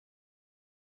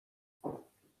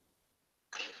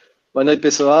Boa noite,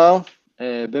 pessoal.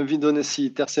 Bem-vindo nesse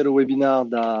terceiro webinar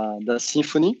da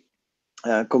Symfony,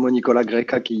 como Nicolas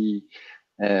Grekas, que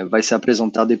vai se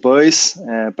apresentar depois.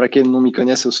 Para quem não me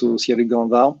conhece, eu sou Cyrille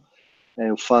Grandval.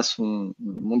 Eu faço um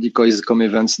monte de coisas como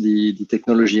eventos de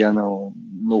tecnologia no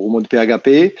rumo do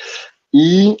PHP.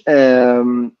 E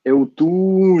eu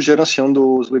estou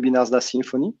gerenciando os webinars da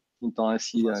Symfony. Então,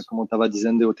 esse, como eu estava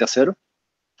dizendo, é o terceiro.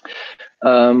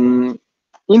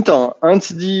 Então,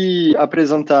 antes de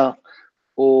apresentar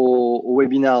o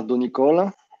webinar do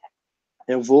Nicolas,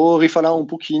 eu vou refalar um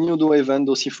pouquinho do evento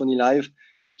do Symfony Live,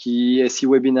 que esse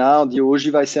webinar de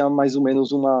hoje vai ser mais ou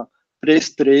menos uma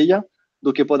pré-estreia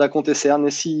do que pode acontecer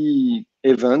nesse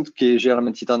evento, que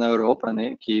geralmente está na Europa,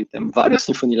 né? Que tem vários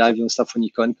Symfony Live e um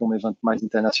SymfonyCon, que é um evento mais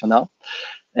internacional.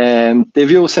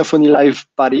 Teve o Symfony Live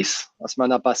Paris, a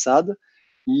semana passada,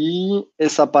 e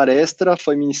essa palestra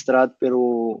foi ministrada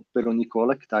pelo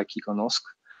Nicolas, que está aqui conosco.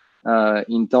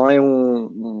 Então, é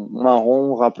uma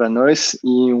honra para nós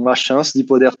e uma chance de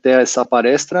poder ter essa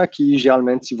palestra que,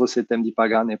 geralmente, você tem de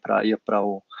pagar, né, para ir para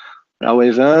o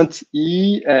evento.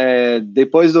 E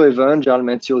depois do evento,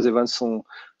 geralmente, os eventos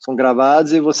são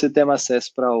gravados e você tem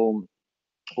acesso para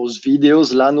os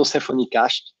vídeos lá no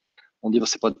SymfonyCast, onde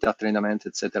você pode ter treinamento,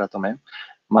 etc. também,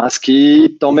 mas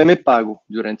que também é pago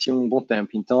durante um bom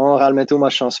tempo. Então, realmente é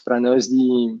uma chance para nós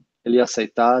de ele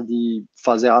aceitar de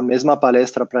fazer a mesma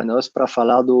palestra para nós, para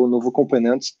falar do novo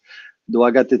componente do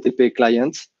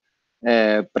HttpClient,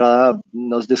 para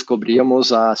nós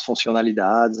descobrirmos as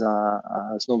funcionalidades,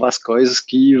 as novas coisas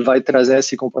que vai trazer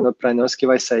esse componente para nós, que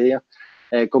vai sair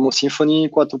como Symfony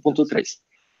 4.3.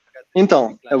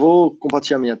 Então, eu vou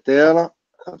compartilhar minha tela,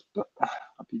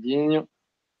 rapidinho.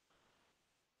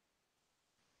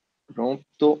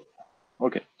 Pronto.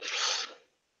 Ok.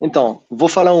 Então, vou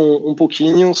falar um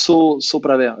pouquinho só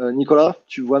para ver. Nicolas,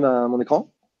 tu vois mon écran?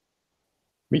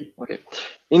 Oui. Ok.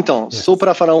 Então, Yes. só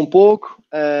para falar um pouco,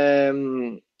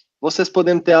 vocês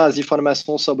podem ter as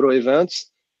informações sobre o evento.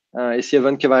 Esse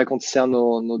evento que vai acontecer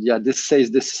no dia 16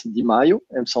 de maio,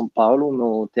 em São Paulo,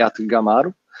 no Teatro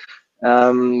Gamaro.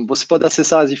 Você pode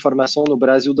acessar as informações no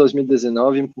Brasil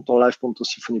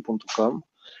 2019.live.symfony.com.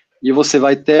 E você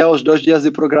vai ter os 2 dias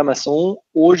de programação.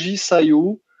 Hoje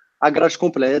saiu a grade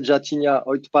completa, já tinha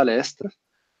 8 palestras.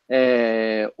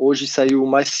 Hoje saiu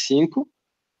mais 5.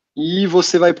 E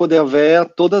você vai poder ver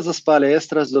todas as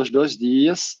palestras dos 2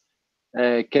 dias,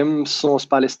 quem são os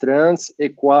palestrantes e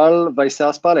qual vai ser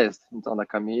as palestras. Então, da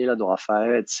Camila, do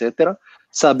Rafael, etc.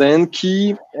 Sabendo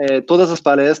que todas as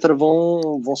palestras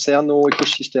vão ser no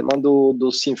ecossistema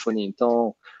do Symfony.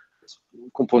 Então,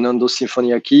 componendo do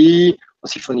Symfony aqui, o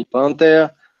Symfony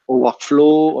Panther, o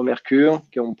Workflow, o Mercure,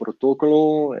 que é um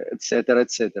protocolo, etc,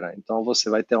 etc. Então, você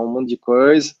vai ter um monte de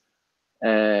coisa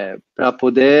para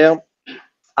poder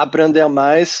aprender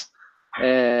mais,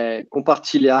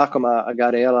 compartilhar com a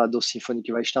galera do Symfony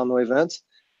que vai estar no evento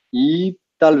e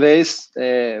talvez,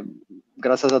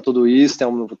 graças a tudo isso, ter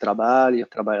um novo trabalho,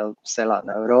 trabalhar, sei lá,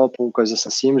 na Europa, ou coisas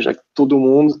assim, já que todo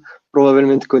mundo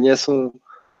provavelmente conhece um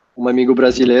amigo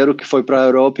brasileiro que foi para a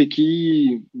Europa e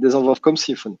que desenvolve como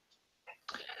Symfony.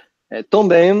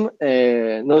 Também,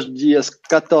 nos dias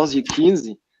 14 e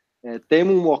 15,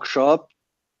 temos um workshop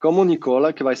como o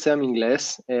Nicolas, que vai ser em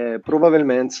inglês.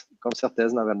 Provavelmente, com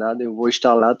certeza, na verdade, eu vou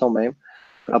estar lá também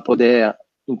para poder,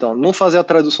 então, não fazer a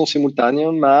tradução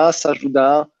simultânea, mas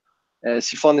ajudar,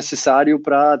 se for necessário,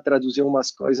 para traduzir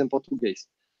umas coisas em português.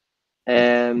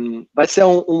 Vai ser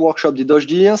um workshop de 2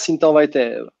 dias, então vai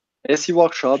ter esse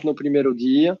workshop no primeiro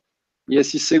dia e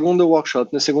esse segundo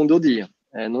workshop no segundo dia.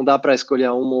 Não dá para escolher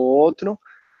um ou outro.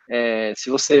 Se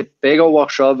você pega o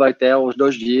workshop, vai ter os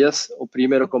 2 dias, o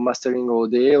primeiro como Mastering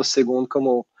OD, o segundo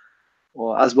como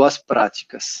as boas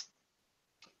práticas.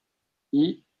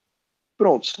 E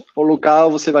pronto, o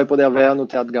local você vai poder ver no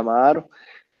Teatro Gamaro,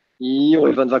 e o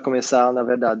evento vai começar, na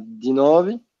verdade, de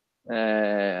 9.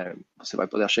 Você vai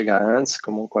poder chegar antes,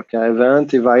 como qualquer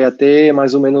evento, e vai até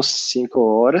mais ou menos 5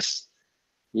 horas,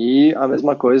 e a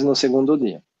mesma coisa no segundo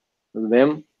dia, tudo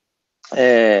bem?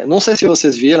 Não sei se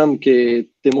vocês viram que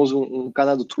temos um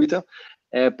canal do Twitter,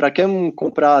 para quem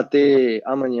comprar até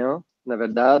amanhã, na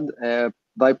verdade,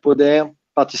 vai poder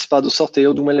participar do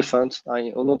sorteio de um elefante.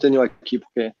 Eu não tenho aqui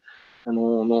porque eu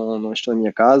não estou na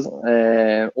minha casa.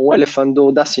 Um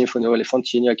elefante da Symfony, um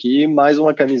elefantinho aqui, mais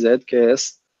uma camiseta, que é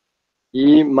essa,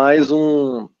 e mais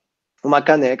uma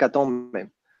caneca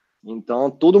também. Então,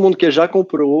 todo mundo que já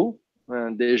comprou,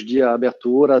 desde a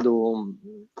abertura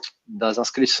das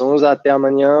inscrições até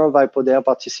amanhã, vai poder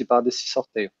participar desse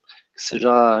sorteio, que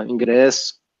seja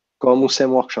ingresso como sem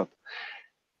workshop.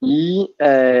 E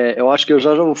eu acho que eu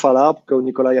já vou falar, porque o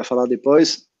Nicolas ia falar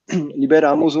depois,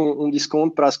 liberamos um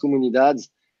desconto para as comunidades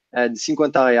de R$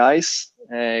 50,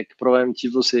 que provavelmente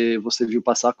você viu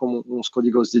passar como uns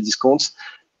códigos de descontos.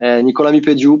 Nicolas me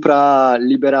pediu para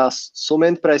liberar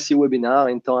somente para esse webinar,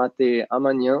 então até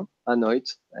amanhã à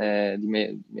noite, de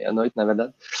meia-noite, na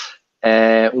verdade,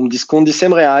 um desconto de R$ 100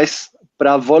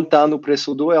 para voltar no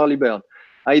preço do Early Bird.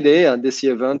 A ideia desse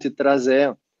evento é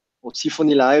trazer o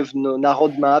Symfony Live na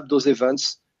roadmap dos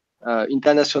eventos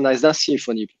internacionais da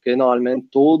Symfony, porque normalmente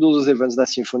todos os eventos da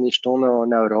Symfony estão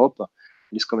na Europa.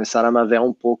 Eles começaram a ver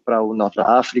um pouco para o Norte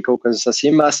da África ou coisas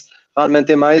assim, mas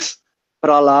realmente é mais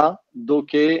para lá do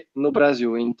que no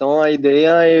Brasil. Então, a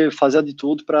ideia é fazer de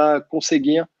tudo para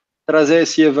conseguir trazer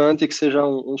esse evento e que seja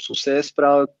um sucesso,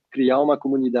 para criar uma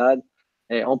comunidade,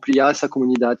 ampliar essa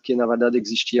comunidade que, na verdade,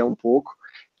 existia um pouco,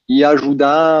 e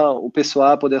ajudar o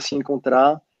pessoal a poder se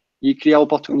encontrar e criar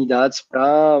oportunidades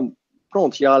para,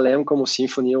 pronto, ir além como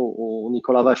Symfony. O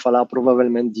Nicolas vai falar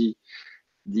provavelmente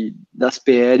das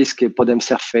PRs que podem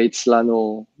ser feitas lá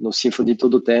no Symfony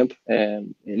todo o tempo.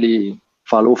 Ele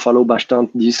falou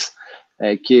bastante disso,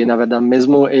 que, na verdade,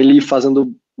 mesmo ele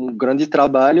fazendo um grande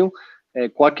trabalho,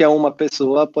 qualquer uma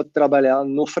pessoa pode trabalhar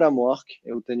no framework.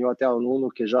 Eu tenho até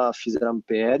alunos que já fizeram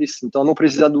PRs, então não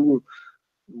precisa do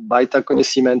baita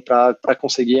conhecimento para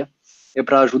conseguir e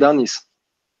para ajudar nisso.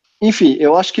 Enfim,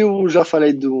 eu acho que eu já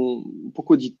falei um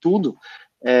pouco de tudo.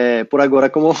 Por agora,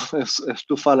 como eu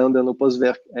estou falando, eu não posso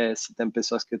ver se tem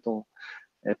pessoas que estão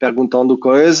perguntando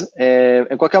coisas.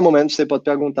 Em qualquer momento, você pode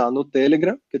perguntar no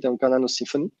Telegram, que tem um canal no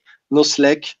Symfony, no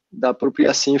Slack da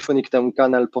própria Symfony, que tem um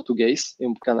canal português, e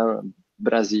um canal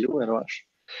Brasil, eu acho,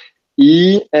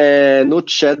 e no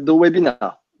chat do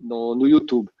webinar, no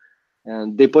YouTube.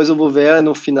 Depois eu vou ver,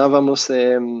 no final vamos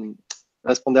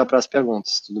responder para as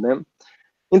perguntas, tudo bem?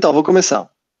 Então, vou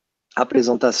começar a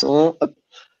apresentação.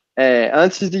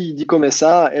 Antes de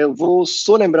começar, eu vou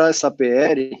só lembrar essa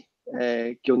PR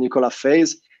que o Nicolas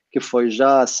fez, que foi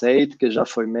já aceito, que já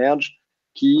foi merge,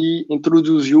 que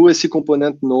introduziu esse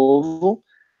componente novo,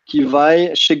 que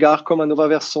vai chegar com a nova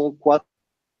versão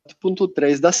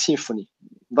 4.3 da Symfony.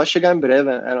 Vai chegar em breve,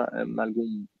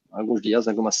 alguns dias,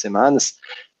 algumas semanas.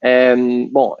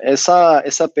 Bom, essa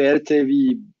PR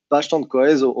teve bastante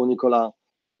coisa, o Nicolas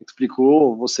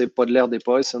explicou, você pode ler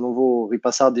depois, eu não vou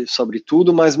repassar sobre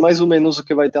tudo, mas mais ou menos o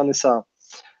que vai ter nessa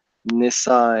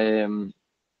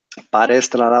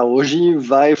palestra lá hoje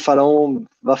vai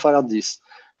falar disso.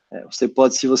 Você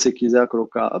pode, se você quiser,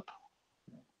 colocar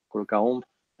um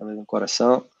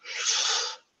coração,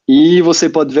 e você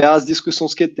pode ver as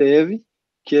discussões que teve,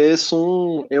 que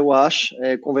são, eu acho,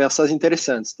 conversas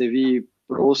interessantes. Teve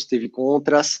prós, teve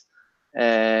contras,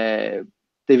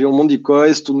 teve um monte de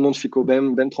coisa, todo mundo ficou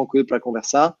bem tranquilo para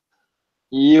conversar,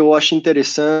 e eu acho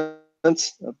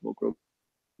interessante,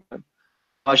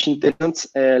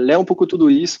 ler um pouco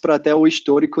tudo isso para ter o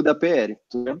histórico da PR.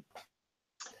 Tá?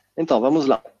 Então, vamos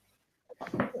lá.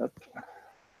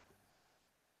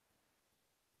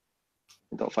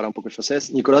 Então, vou falar um pouco de vocês.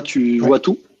 Nicolas, tu vois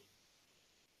tout?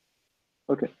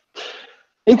 Ok.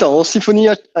 Então, o Symfony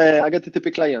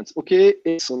HttpClient. O que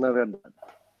é isso, na verdade?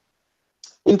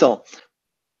 Então,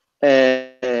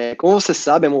 como vocês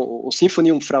sabem, o Symfony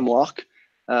é um framework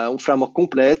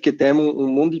completo, que tem um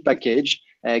monte de packages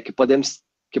que podem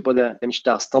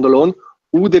estar standalone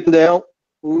ou depender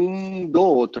um do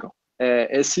outro.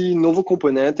 Esse novo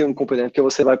componente é um componente que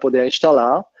você vai poder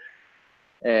instalar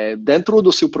dentro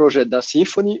do seu projeto da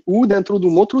Symfony ou dentro de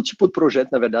um outro tipo de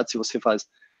projeto, na verdade, se você faz,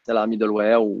 sei lá,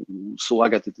 middleware, ou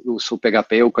o seu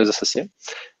PHP, ou coisas assim.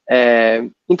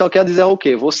 Então, quer dizer o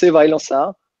quê? Você vai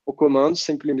lançar o comando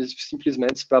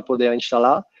simplesmente para poder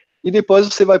instalar, e depois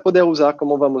você vai poder usar,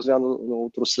 como vamos ver no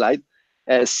outro slide,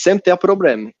 sem ter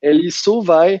problema. Ele só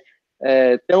vai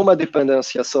ter uma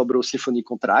dependência sobre o Symfony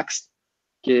Contracts,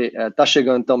 que está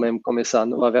chegando também, começar a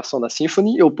nova versão da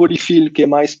Symfony, e o Polyfill, que é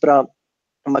mais para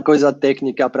uma coisa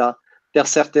técnica, para ter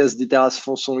certeza de ter as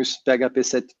funções PHP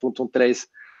 7.3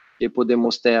 que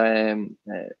podemos ter,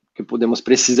 que podemos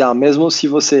precisar, mesmo se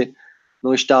você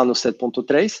não está no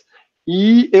 7.3.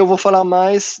 E eu vou falar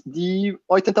mais de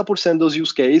 80% dos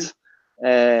use cases,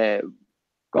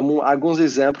 como alguns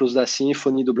exemplos da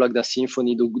Symfony, do blog da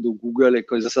Symfony, do Google e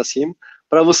coisas assim,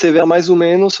 para você ver mais ou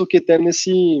menos o que tem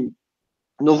nesse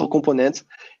novo componente.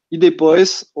 E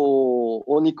depois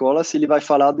o Nicolas, ele vai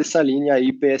falar dessa linha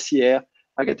aí, PSR,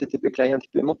 HttpClient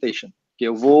Implementation, que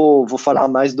eu vou falar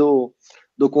mais do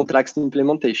Contract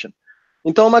Implementation.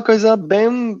 Então, é uma coisa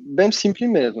bem simples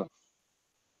mesmo.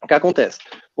 O que acontece?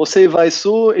 Você vai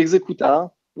só executar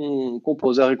um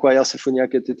Composer Require Symfony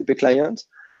HttpClient,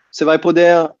 você vai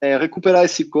poder recuperar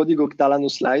esse código que está lá no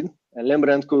slide,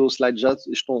 Lembrando que os slides já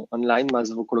estão online, mas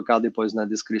eu vou colocar depois na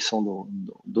descrição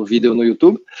do vídeo no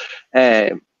YouTube.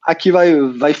 Aqui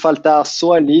vai faltar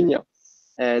só a linha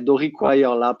do require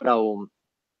lá para o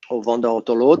vendor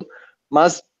autoload,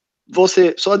 mas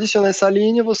você só adiciona essa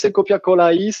linha, você copia,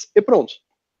 cola isso e pronto.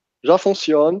 Já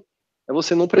funciona.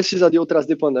 Você não precisa de outras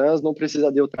dependências, não precisa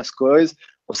de outras coisas.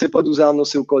 Você pode usar no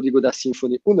seu código da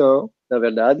Symfony ou não, na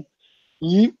verdade.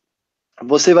 E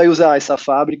você vai usar essa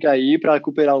fábrica aí para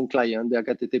recuperar um cliente de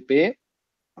HTTP,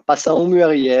 passar um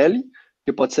URL,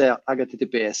 que pode ser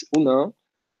HTTPS ou não.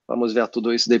 Vamos ver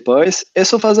tudo isso depois. É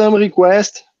só fazer um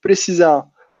request, precisar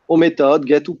o método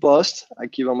get-to-post.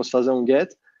 Aqui vamos fazer um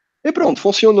get. E pronto,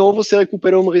 funcionou. Você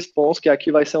recuperou uma response, que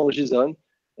aqui vai ser um JSON.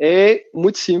 É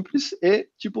muito simples e,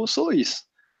 tipo, só isso.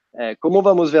 Como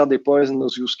vamos ver depois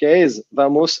nos use cases,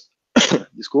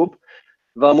 desculpa,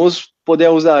 vamos poder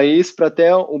usar isso para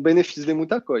ter um benefício de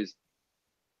muita coisa.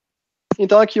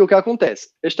 Então, aqui o que acontece?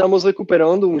 Estamos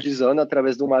recuperando um JSON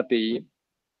através de uma API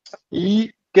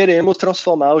e queremos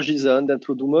transformar o JSON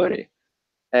dentro de uma array.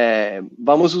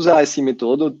 Vamos usar esse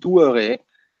método toArray,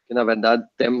 que na verdade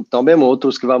tem também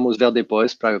outros que vamos ver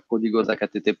depois para códigos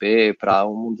HTTP, para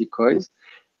um monte de coisa.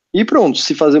 E pronto,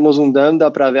 se fazemos um done,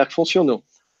 dá para ver que funcionou.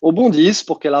 O bom disso,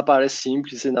 porque lá parece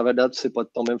simples e na verdade você pode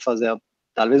também fazer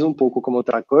talvez um pouco como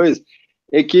outra coisa,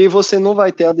 é que você não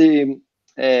vai ter de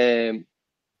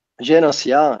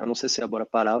gerenciar, eu não sei se é a boa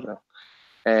palavra,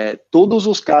 todos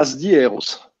os casos de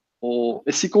erros.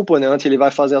 Esse componente ele vai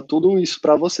fazer tudo isso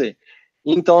para você.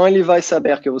 Então ele vai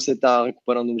saber que você está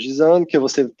recuperando um JSON, que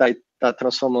você está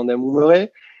transformando em um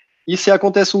array, e se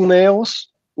acontece um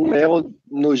erro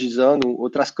no JSON,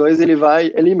 outras coisas, ele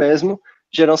vai ele mesmo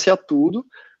gerenciar tudo,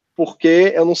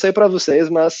 porque eu não sei para vocês,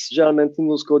 mas geralmente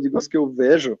nos códigos que eu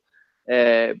vejo,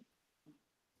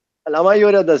 na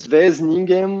maioria das vezes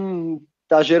ninguém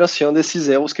está gerenciando esses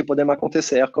erros que podem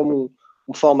acontecer, como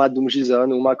um formato de um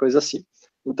JSON, uma coisa assim.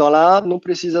 Então lá não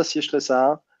precisa se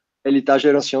estressar, ele está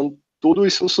gerenciando tudo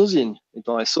isso sozinho.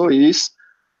 Então é só isso,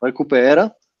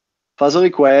 recupera, faz o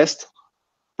request,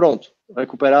 pronto.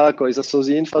 Recuperar a coisa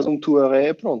sozinho, faz um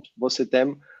toArray, pronto. Você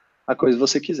tem a coisa que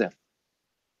você quiser.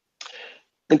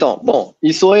 Então, bom,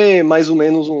 isso é mais ou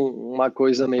menos uma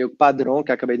coisa meio padrão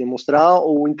que acabei de mostrar.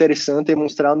 O interessante é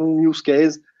mostrar num use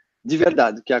case de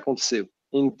verdade que aconteceu.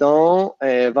 Então,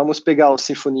 vamos pegar o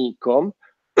Symfony.com,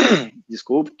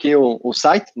 desculpe, que é o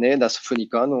site, né, da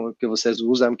Symfony.com, que vocês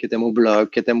usam, que tem um blog,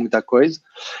 que tem muita coisa.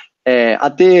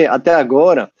 Até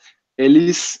agora,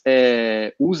 eles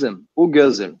usam o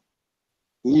Guzzle.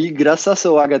 E graças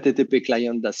ao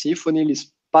HttpClient da Symfony,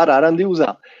 eles pararam de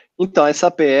usar. Então, essa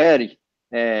PR,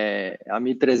 a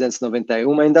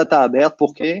 1391, ainda está aberta,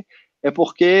 porque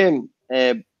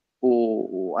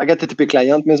o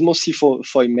HttpClient, mesmo se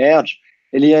foi merge,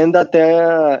 ele ainda tem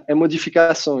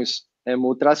modificações,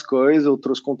 outras coisas,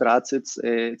 outros contratos,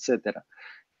 etc.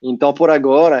 Então, por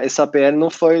agora, essa PR não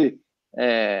foi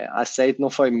aceita, não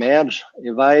foi merge,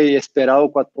 e vai esperar o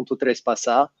 4.3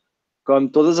 passar, como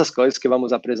todas as coisas que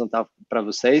vamos apresentar para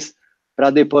vocês, para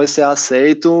depois ser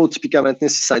aceito, tipicamente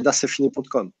nesse site da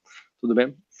Symfony.com. Tudo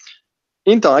bem?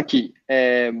 Então, aqui,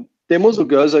 temos o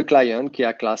Guzzle Client, que é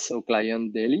a classe, o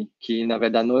client dele, que na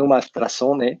verdade não é uma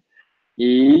abstração, né?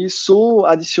 E só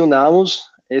adicionamos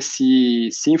esse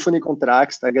Symfony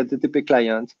Contracts HTTP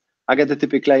Client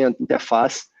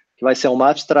Interface, que vai ser uma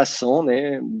abstração,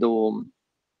 né,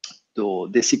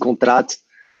 desse contrato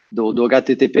do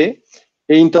HTTP.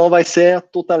 E então vai ser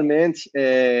totalmente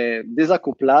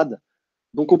desacoplada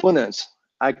do componente.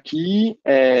 Aqui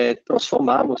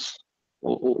transformamos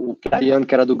o client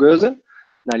que era do Guzzle,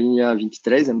 na linha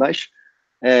 23 embaixo,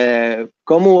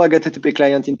 como o HTTP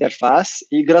Client Interface,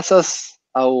 e graças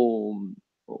ao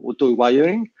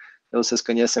auto-wiring, que vocês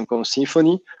conhecem como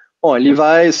Symfony, bom, ele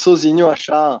vai sozinho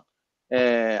achar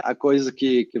a coisa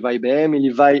que vai bem,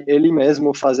 ele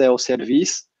mesmo fazer o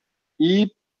serviço,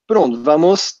 e pronto,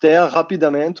 vamos ter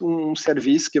rapidamente um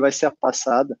serviço que vai ser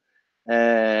passado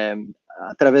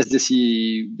através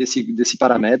desse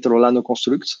parâmetro lá no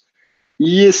construct.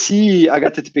 E esse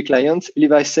HTTP client, ele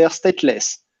vai ser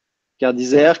stateless. Quer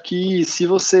dizer que se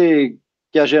você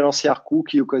quer gerenciar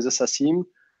cookie ou coisas assim,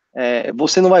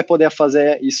 você não vai poder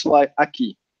fazer isso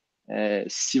aqui.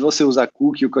 Se você usar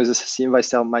cookie ou coisas assim, vai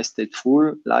ser mais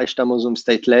stateful. Lá estamos no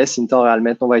stateless, então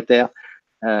realmente não vai ter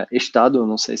estado,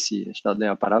 não sei se estado é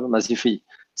a palavra, mas enfim,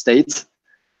 state.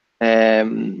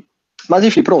 Mas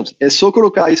enfim, pronto, é só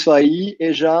colocar isso aí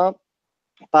e já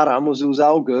paramos de usar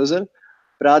o Guzzle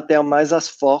para ter mais as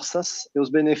forças e os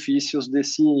benefícios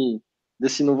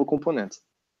desse novo componente.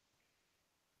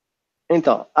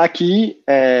 Então, aqui,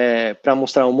 para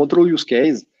mostrar um outro use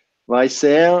case, vai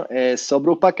ser sobre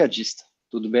o packagista,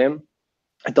 tudo bem?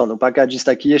 Então, no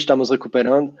packagista aqui, estamos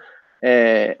recuperando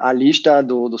a lista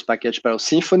dos paquetes para o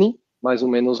Symfony, mais ou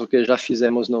menos o que já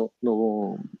fizemos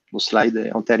no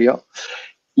slide anterior.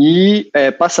 E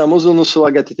passamos o nosso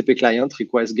HttpClient,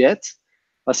 request get,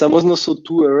 passamos nosso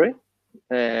toArray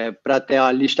para ter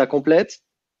a lista completa.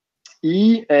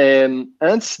 E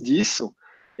antes disso,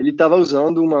 ele estava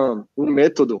usando um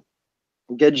método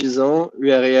getJSON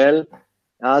URL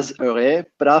as array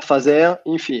para fazer,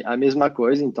 enfim, a mesma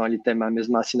coisa. Então, ele tem a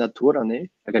mesma assinatura, né?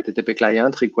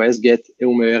 HttpClient, request, get e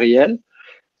uma URL.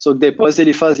 Só que depois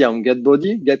ele fazia um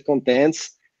getBody,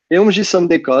 getContents e um JSON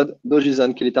decode do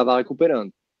JSON que ele estava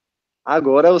recuperando.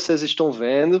 Agora, vocês estão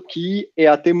vendo que é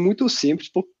até muito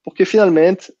simples, porque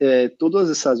finalmente, todas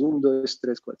essas 1, 2,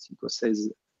 3, 4, 5, 6,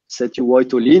 7,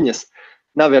 8 linhas,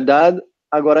 na verdade,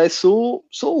 agora é só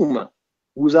uma.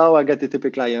 Usar o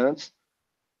HttpClient,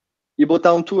 e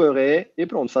botar um toArray e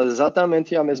pronto, faz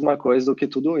exatamente a mesma coisa do que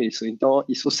tudo isso. Então,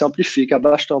 isso simplifica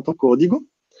bastante o código,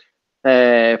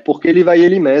 porque ele vai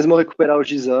ele mesmo recuperar o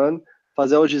JSON,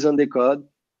 fazer o JSON decode,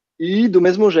 e do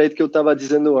mesmo jeito que eu estava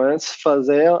dizendo antes,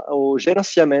 fazer o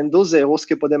gerenciamento dos erros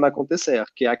que podem acontecer,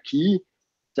 que aqui,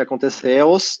 se acontecer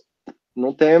erros,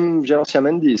 não tem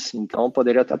gerenciamento disso, então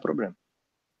poderia ter problema.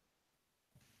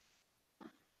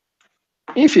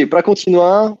 Enfim, para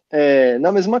continuar,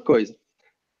 na mesma coisa.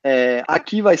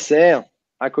 Aqui vai ser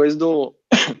a coisa do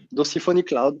Symfony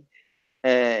Cloud,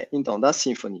 então, da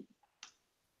Symfony.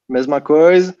 Mesma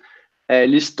coisa,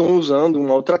 eles estão usando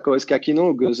uma outra coisa, que aqui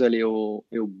no Guzzle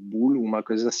é o Bulo, uma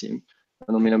coisa assim,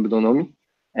 eu não me lembro do nome.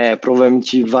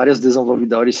 Provavelmente vários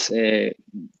desenvolvedores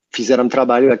fizeram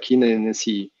trabalho aqui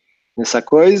nessa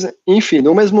coisa. Enfim,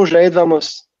 do mesmo jeito,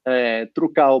 vamos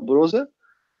trocar o browser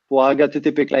por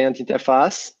HttpClient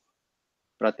interface,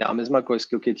 para ter a mesma coisa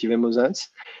que o que tivemos antes.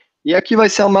 E aqui vai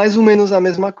ser mais ou menos a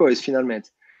mesma coisa, finalmente.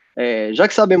 Já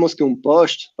que sabemos que um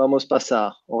post, vamos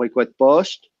passar o request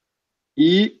post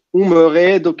e um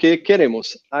array do que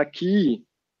queremos. Aqui,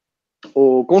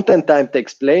 o content type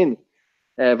explain,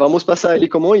 vamos passar ele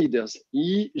como headers.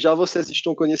 E já vocês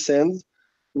estão conhecendo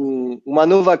uma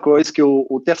nova coisa, que é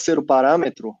o terceiro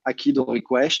parâmetro aqui do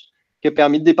request, que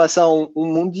permite de passar um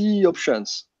monte de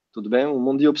options, tudo bem? Um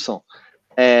monte de opções.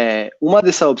 Uma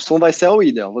dessas opções vai ser o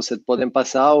header. Vocês podem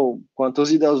passar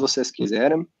quantos headers vocês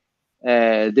quiserem,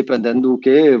 dependendo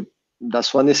da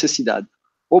sua necessidade.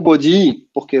 O body,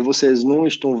 porque vocês não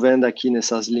estão vendo aqui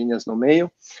nessas linhas no meio,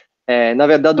 na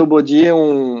verdade o body é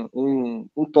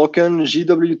um token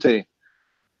JWT.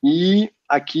 E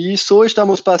aqui só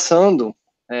estamos passando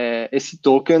esse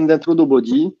token dentro do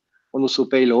body, ou no seu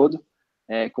payload,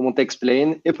 como te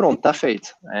explain, e pronto, está feito.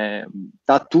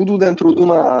 Está tudo dentro de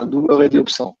uma array de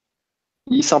opção.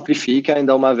 E simplifica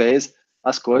ainda uma vez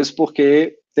as coisas,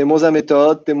 porque temos a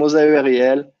méthode, temos a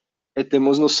URL, e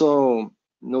temos nosso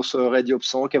array de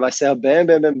opção, que vai ser bem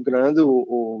grande.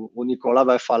 O Nicolas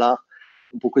vai falar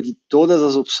um pouco de todas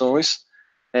as opções.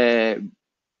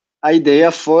 A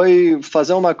ideia foi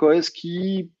fazer uma coisa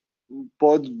que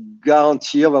pode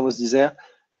garantir, vamos dizer,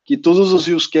 que todos os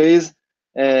use cases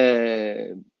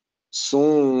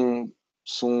são,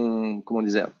 como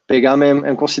dizer, pegar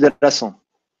em consideração.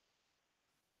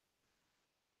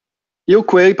 E o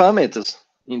query parameters.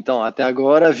 Então, até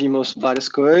agora, vimos várias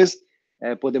coisas.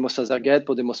 Podemos fazer get,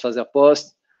 podemos fazer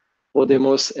post,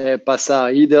 podemos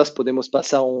passar headers, podemos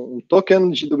passar um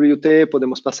token de WT,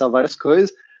 podemos passar várias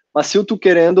coisas. Mas se eu estou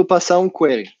querendo passar um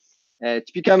query,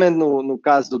 tipicamente no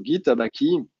caso do GitHub aqui,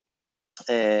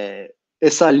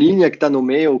 essa linha que está no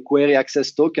meio, o Query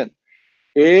Access Token,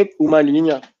 é uma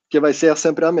linha que vai ser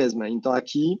sempre a mesma. Então,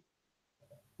 aqui,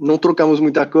 não trocamos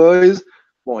muita coisa.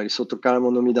 Bom, eles só trocaram o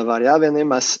nome da variável, né?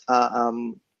 Mas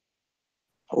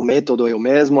o método é o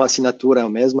mesmo, a assinatura é a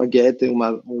mesma, get é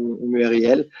um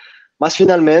URL. Mas,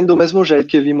 finalmente, do mesmo jeito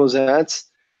que vimos antes,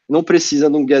 não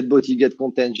precisa de um getBody,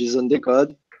 getContent, JSON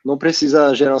decode, não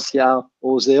precisa gerenciar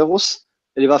os erros,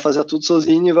 ele vai fazer tudo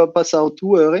sozinho e vai passar o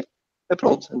toArray. E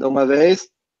pronto, então uma vez,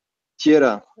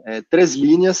 tira 3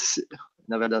 linhas,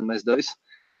 na verdade mais 2,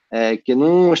 que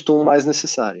não estão mais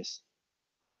necessárias.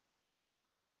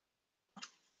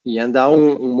 E ainda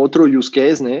um outro use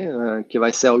case, né, que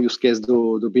vai ser o use case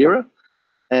do Bira.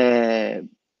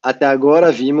 Até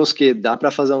agora vimos que dá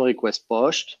para fazer um request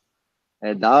post,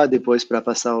 dá depois para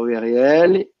passar o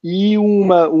URL e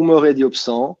uma array de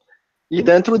opção. E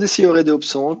dentro desse array de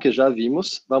opção que já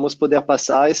vimos, vamos poder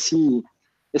passar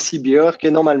esse beer, que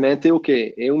normalmente é o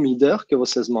quê? É um header que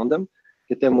vocês mandam,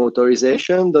 que tem uma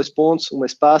authorization, 2 pontos, um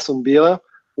espaço, um beer,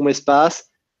 um espaço,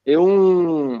 e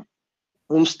um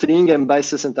string em base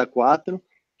 64,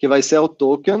 que vai ser o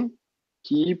token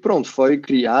que, pronto, foi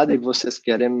criada e vocês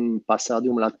querem passar de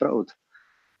um lado para outro.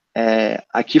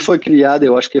 Aqui foi criada,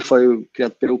 eu acho que foi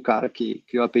criado pelo cara que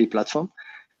criou a API Platform,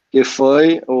 que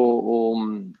foi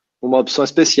uma opção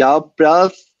especial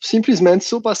para simplesmente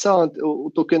só passar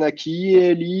o token aqui e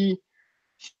ele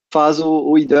faz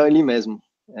o IDE ali mesmo.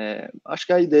 Acho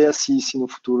que a ideia, se no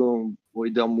futuro o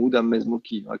IDE muda mesmo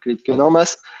que, eu acredito que não,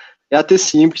 mas é até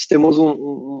simples, temos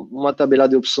uma tabela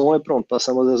de opções e pronto,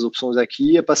 passamos as opções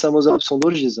aqui e passamos a opção do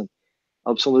JSON.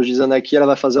 A opção do JSON aqui, ela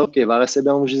vai fazer o quê? Vai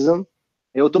receber um JSON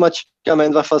e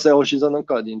automaticamente vai fazer o JSON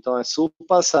encode. Então, é só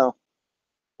passar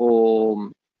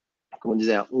como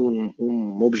dizer,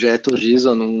 um objeto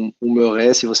JSON, um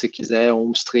URL, se você quiser,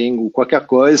 um string, qualquer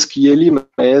coisa que ele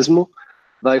mesmo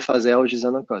vai fazer o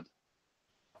JSON encode.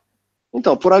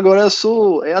 Então, por agora,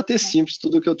 é até simples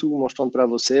tudo que eu estou mostrando para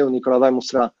você. O Nicolas vai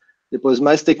mostrar depois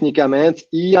mais tecnicamente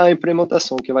e a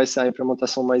implementação, que vai ser a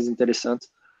implementação mais interessante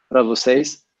para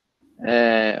vocês.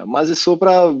 Mas é só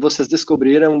para vocês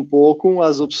descobrirem um pouco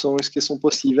as opções que são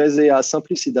possíveis e a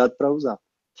simplicidade para usar.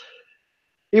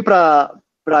 E para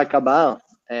acabar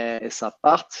essa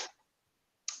parte,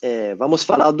 vamos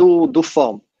falar do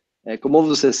form. Como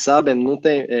vocês sabem, não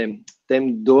tem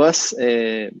duas,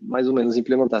 mais ou menos,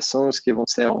 implementações que vão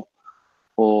ser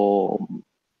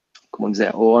como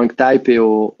dizer, o archetype e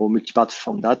o multipath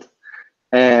form data.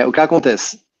 O que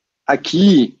acontece?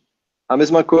 Aqui, a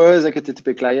mesma coisa que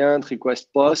HttpClient, request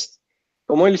post.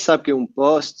 Como ele sabe que é um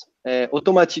post,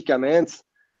 automaticamente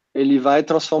ele vai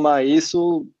transformar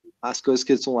isso, as coisas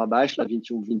que estão abaixo, lá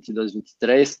 21, 22,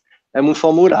 23, um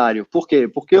formulário. Por quê?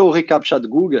 Porque o reCAPTCHA do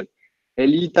Google,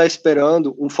 ele está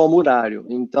esperando um formulário.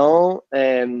 Então,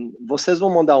 vocês vão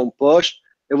mandar um post,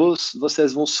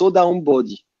 vocês vão só dar um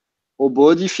body. O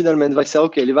body, finalmente, vai ser o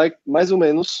quê? Ele vai, mais ou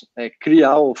menos,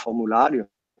 criar o formulário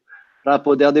para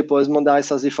poder depois mandar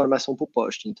essas informações para o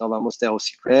post. Então, vamos ter o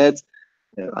secret,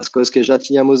 as coisas que já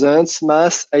tínhamos antes,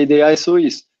 mas a ideia é só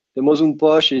isso. Temos um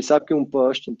post, ele sabe que é um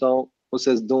post, então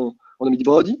vocês dão o nome de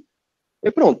body, e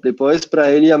pronto. Depois,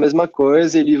 para ele, a mesma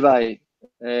coisa, ele vai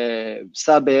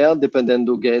saber,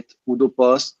 dependendo do get ou do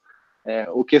post,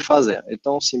 o que fazer. É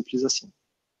tão simples assim.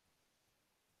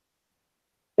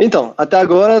 Então, até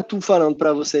agora, estou falando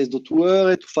para vocês do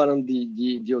tour, estou falando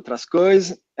de outras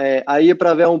coisas. Aí é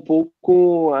para ver um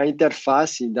pouco a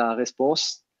interface da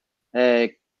resposta.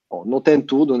 Bom, não tem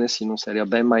tudo, né? Senão seria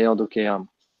bem maior do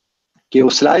que o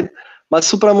slide. Mas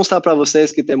só para mostrar para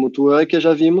vocês que tem o tour que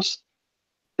já vimos.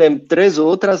 Tem 3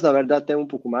 outras, na verdade, tem um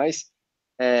pouco mais.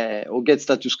 O get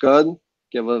status code,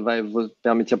 que vai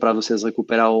permitir para vocês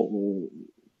recuperar o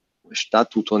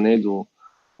estatuto, né,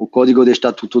 o código de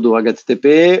estatuto do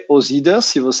HTTP, os headers,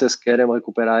 se vocês querem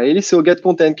recuperar eles, e o get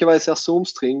content, que vai ser só uma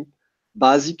string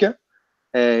básica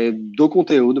do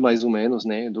conteúdo, mais ou menos,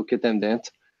 né, do que tem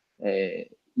dentro.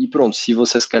 E pronto, se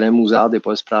vocês querem usar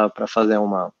depois para fazer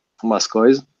umas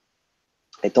coisas,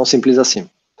 é tão simples assim.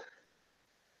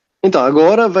 Então,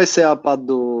 agora vai ser a parte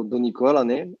do Nicolas,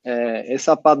 né?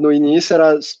 Essa parte no início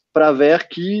era para ver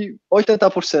que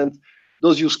 80%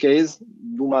 dos use cases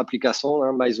de uma aplicação,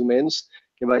 né, mais ou menos,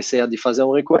 que vai ser de fazer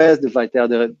um request, vai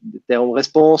ter um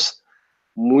response,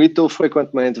 muito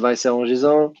frequentemente vai ser um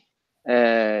JSON.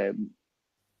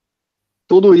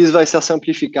 Tudo isso vai ser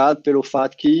simplificado pelo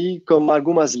fato que, com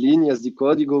algumas linhas de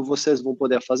código, vocês vão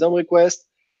poder fazer um request,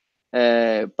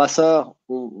 passar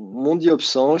um monte de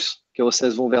opções que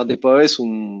vocês vão ver depois,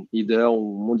 um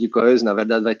monte de coisas. Na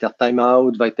verdade, vai ter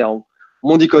timeout, vai ter um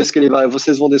monte de coisas que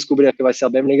vocês vão descobrir que vai ser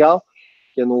bem legal,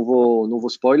 que eu não vou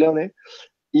spoiler, né?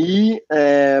 E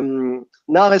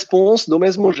na resposta, do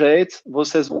mesmo jeito,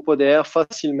 vocês vão poder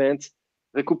facilmente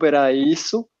recuperar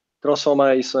isso,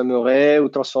 transformar isso em URL ou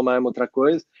transformar em outra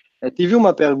coisa. Tive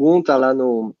uma pergunta lá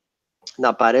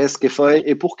na Parece que foi: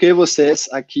 e por que vocês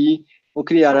aqui não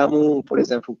criaram, por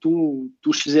exemplo,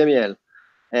 tu XML?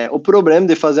 O problema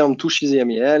de fazer um tu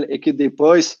XML é que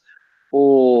depois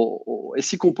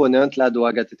esse componente lá do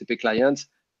HttpClient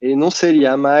ele não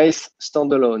seria mais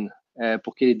standalone,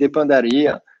 porque ele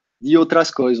dependeria de outras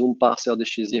coisas, um parser de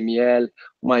XML,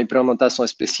 uma implementação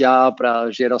especial para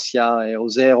gerenciar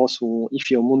os erros,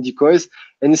 enfim, um monte de coisas.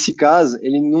 E nesse caso,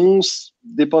 ele não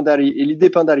dependeria, ele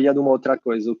dependeria de uma outra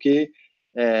coisa, o que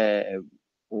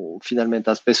finalmente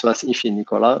as pessoas, enfim,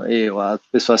 Nicolas, e as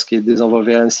pessoas que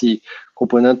desenvolveram esse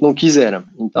componente não quiseram.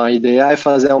 Então, a ideia é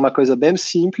fazer uma coisa bem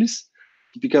simples,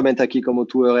 tipicamente aqui como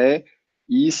tu é,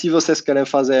 e se vocês querem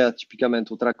fazer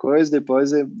tipicamente outra coisa,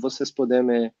 depois vocês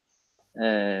podem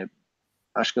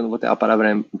acho que eu não vou ter a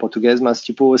palavra em português, mas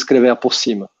tipo escrever por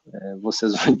cima.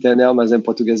 Vocês vão entender, mas em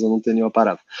português eu não tenho a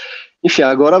palavra. Enfim,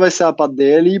 agora vai ser a parte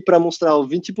dele para mostrar o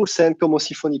 20% como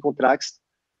Symfony Contracts.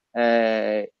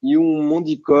 e um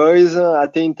monte de coisa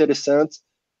até interessante.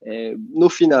 No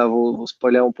final, vou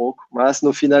spoiler um pouco, mas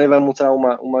no final ele vai mostrar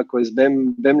uma coisa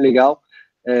bem legal,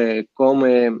 como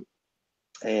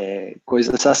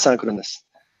coisas assíncronas.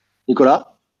 Nicolas?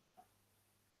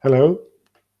 Hello,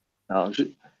 Alors,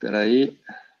 espera aí.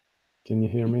 can you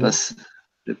hear me? Je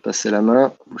vais passer la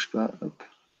main. Bouge pas. Hop.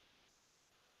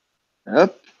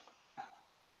 Hop.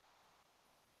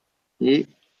 Et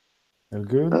All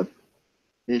good? hop.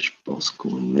 Et je pense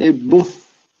qu'on est bon.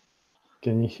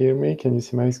 Can you hear me? Can you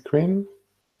see my screen?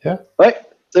 Yeah? Ouais,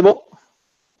 c'est bon.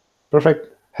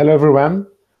 Perfect. Hello, everyone.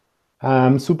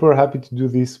 I'm super happy to do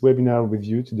this webinar with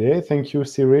you today. Thank you,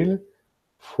 Cyrille,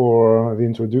 for the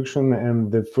introduction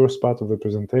and the first part of the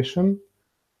presentation.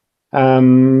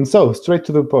 So, straight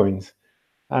to the point.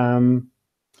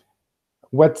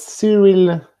 What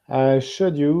Cyrille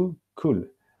showed you, cool.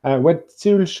 What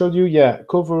Cyrille showed you, yeah,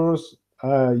 covers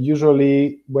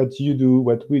usually what you do,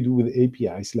 what we do with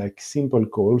APIs, like simple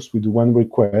calls. We do one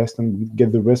request and we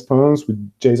get the response, we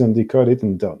JSON decode it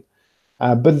and done.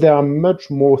 But there are much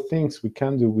more things we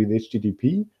can do with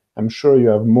HTTP. I'm sure you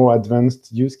have more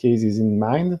advanced use cases in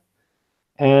mind.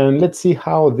 And let's see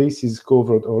how this is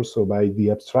covered also by the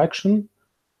abstraction.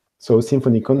 So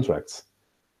Symfony contracts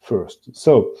first.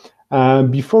 So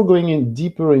before going in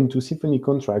deeper into Symfony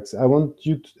contracts, I want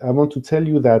to tell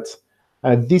you that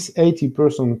this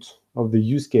 80% of the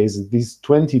use case, this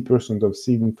 20% of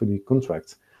Symfony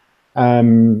contracts,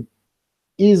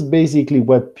 is basically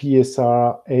what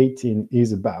PSR 18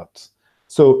 is about.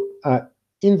 So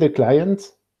in the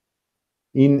client,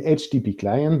 in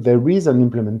HttpClient, there is an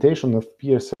implementation of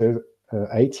PSR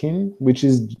 18, which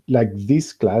is like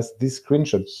this class, this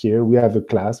screenshot here. We have a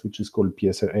class which is called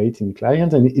PSR 18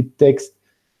 client, and it takes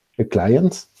a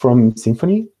client from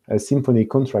Symfony, a Symfony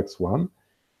contracts one.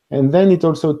 And then it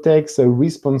also takes a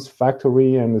response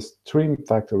factory and a stream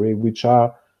factory, which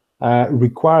are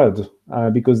required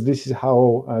because this is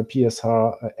how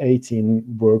PSR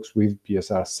 18 works with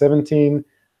PSR 17,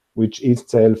 which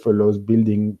itself allows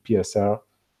building PSR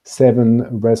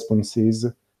 7 responses,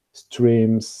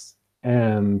 streams,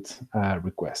 and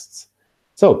requests.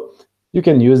 So you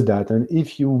can use that. And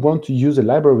if you want to use a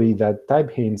library that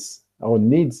type hints or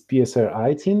needs PSR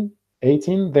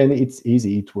 18, then it's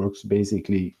easy. It works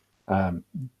basically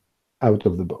out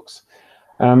of the box.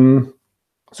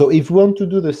 So if you want to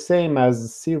do the same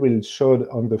as Cyrille showed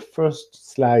on the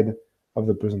first slide of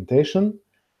the presentation,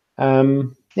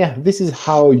 yeah, this is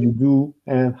how you do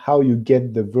and how you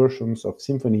get the versions of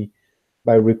Symfony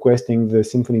by requesting the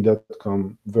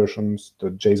symfony.com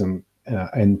versions.json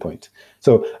endpoint.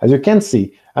 So as you can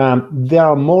see, there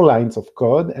are more lines of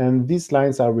code, and these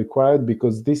lines are required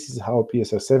because this is how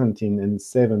PSR 17 and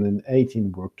 7 and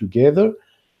 18 work together.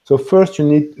 So first you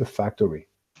need a factory,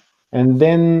 and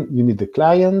then you need the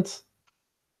client.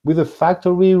 With a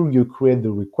factory, you create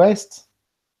the request.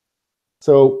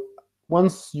 So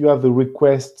once you have the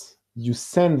request, you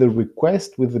send the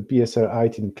request with the PSR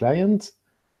 18 client,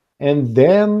 and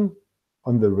then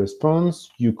on the response,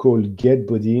 you call get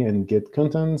body and get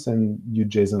contents, and you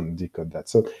JSON decode that.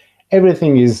 So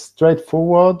everything is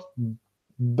straightforward,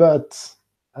 but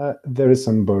there is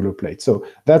some boilerplate. So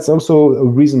that's also a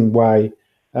reason why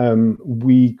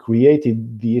we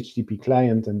created the HTTP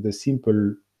client and the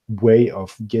simple way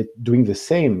of doing the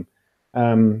same,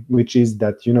 which is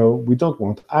that, you know,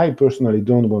 I personally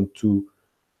don't want to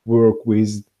work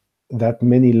with that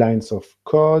many lines of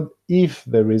code if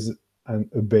there is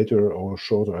a better or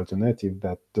shorter alternative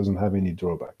that doesn't have any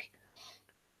drawback.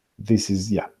 This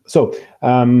is, yeah. So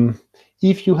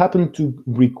if you happen to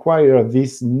require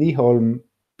this Niholm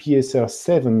PSR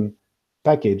 7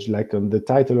 package, like on the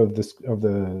title of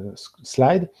the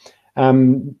slide,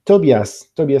 Tobias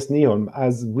Niholm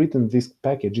has written this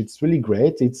package. It's really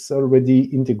great. It's already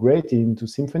integrated into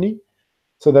Symfony,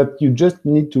 so that you just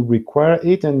need to require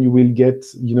it, and you will get,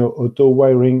 you know, auto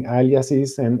wiring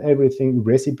aliases and everything,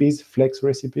 recipes, flex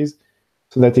recipes,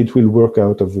 so that it will work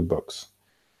out of the box.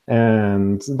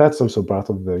 And that's also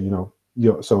part of the, you know,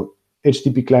 so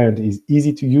HTTP client is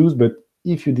easy to use, but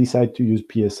if you decide to use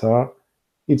PSR,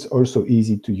 it's also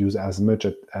easy to use as much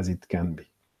as it can be.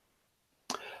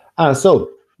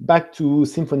 So back to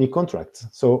Symfony contracts.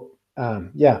 So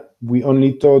yeah, we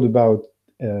only talked about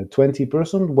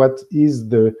 20%. What is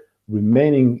the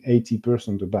remaining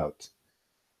 80% about?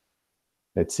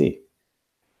 Let's see.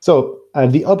 So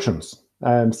the options.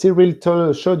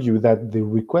 Cyrille showed you that the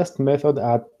request method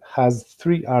has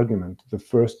 3 arguments. The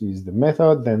first is the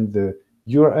method, then the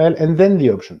URL, and then the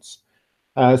options.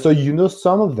 So you know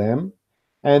some of them,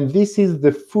 and this is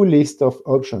the full list of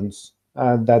options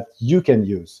that you can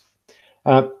use.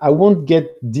 I won't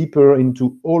get deeper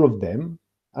into all of them.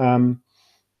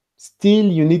 Still,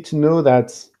 you need to know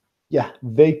that, yeah,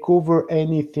 they cover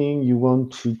anything you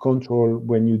want to control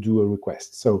when you do a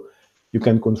request. So you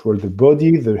can control the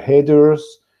body, the headers,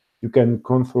 you can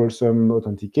control some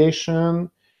authentication,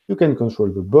 you can control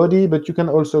the body, but you can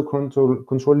also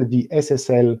control the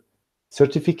SSL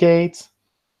certificate,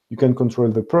 you can control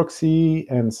the proxy,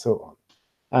 and so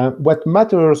on. What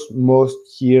matters most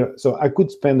here, so I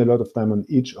could spend a lot of time on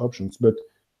each options, but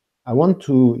I want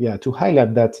to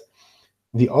highlight that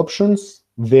the options,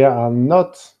 they are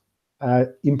not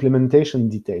implementation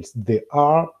details. They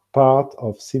are part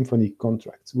of Symfony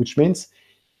contracts, which means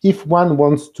if one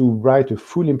wants to write a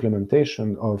full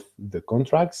implementation of the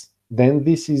contracts, then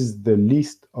this is the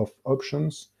list of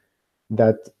options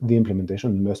that the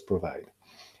implementation must provide.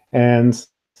 And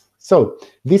so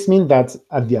this means that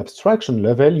at the abstraction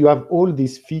level, you have all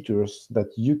these features that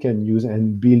you can use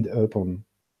and build upon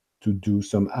to do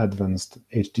some advanced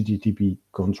HTTP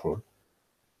control.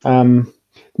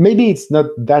 Maybe it's not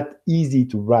that easy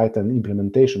to write an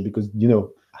implementation because,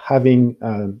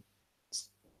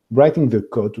 writing the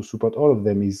code to support all of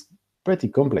them is pretty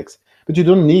complex, but you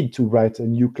don't need to write a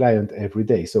new client every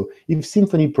day. So if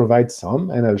Symfony provides some,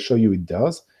 and I'll show you it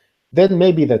does, then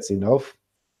maybe that's enough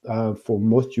for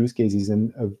most use cases,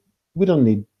 and we don't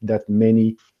need that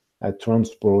many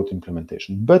transport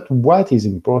implementation. But what is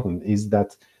important is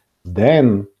that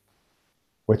then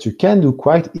what you can do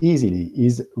quite easily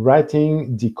is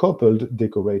writing decoupled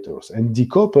decorators. And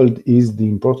decoupled is the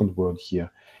important word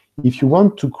here. If you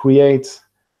want to create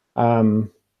a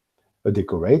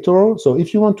decorator, so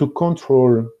if you want to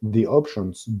control the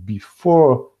options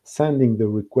before sending the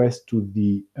request to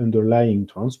the underlying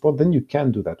transport, then you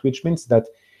can do that, which means that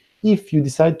if you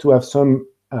decide to have some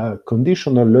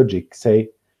conditional logic, say,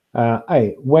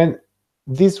 hey, when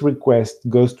this request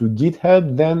goes to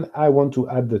GitHub, then I want to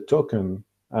add the token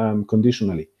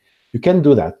conditionally. You can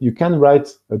do that. You can write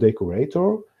a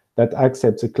decorator that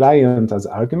accepts a client as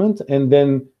argument and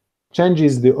then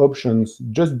changes the options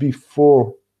just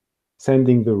before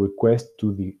sending the request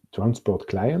to the transport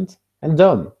client, and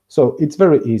done. So it's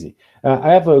very easy.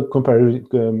 I have a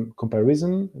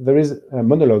comparison. There is a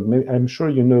monologue. I'm sure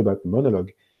you know about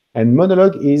monologue. And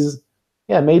monologue is,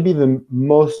 maybe the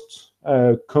most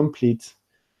complete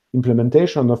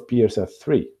implementation of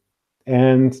PSR3.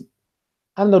 And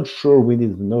I'm not sure we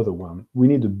need another one. We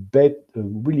need a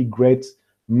really great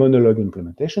monologue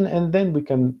implementation, and then we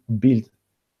can build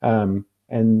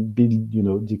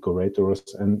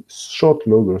decorators and short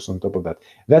loggers on top of that.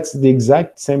 That's the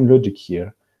exact same logic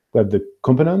here. We have the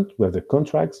component, we have the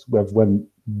contracts, we have one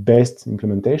best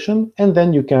implementation, and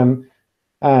then you can,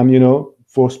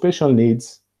 for special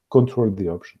needs, control the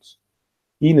options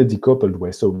in a decoupled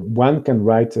way. So one can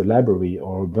write a library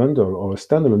or a bundle or a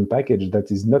standalone package that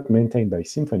is not maintained by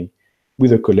Symfony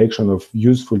with a collection of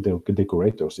useful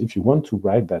decorators. If you want to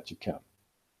write that, you can.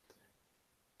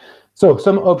 So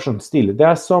some options still. There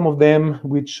are some of them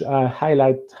which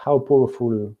highlight how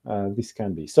powerful this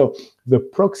can be. So the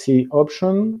proxy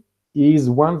option is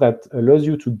one that allows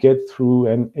you to get through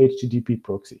an HTTP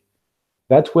proxy.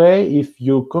 That way, if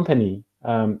your company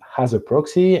has a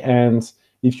proxy, and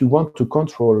if you want to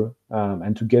control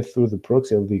and to get through the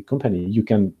proxy of the company, you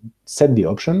can set the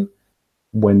option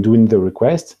when doing the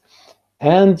request,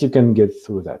 and you can get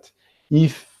through that.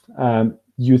 If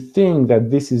you think that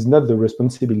this is not the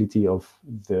responsibility of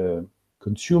the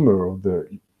consumer or the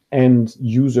end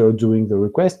user doing the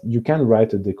request, you can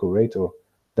write a decorator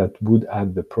that would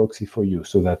add the proxy for you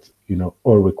so that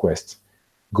all requests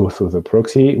go through the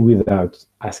proxy without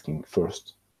asking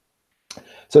first.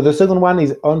 So the second one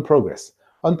is on progress.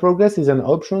 On progress is an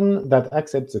option that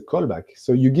accepts a callback.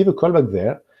 So you give a callback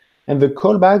there, and the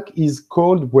callback is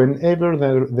called whenever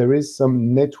there is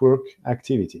some network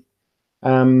activity.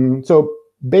 So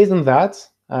based on that,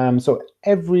 so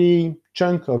every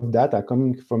chunk of data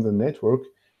coming from the network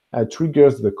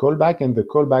triggers the callback, and the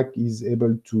callback is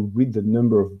able to read the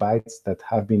number of bytes that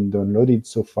have been downloaded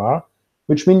so far,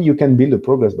 which means you can build a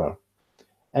progress bar.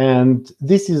 And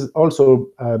this is also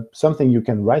something you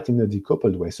can write in a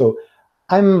decoupled way. So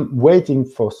I'm waiting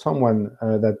for someone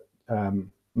that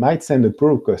might send a pull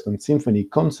request on Symfony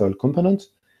console component,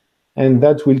 and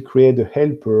that will create a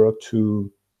helper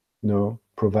to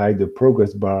provide the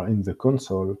progress bar in the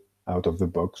console out of the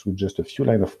box with just a few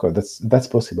lines of code. That's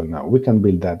possible now. We can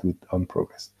build that with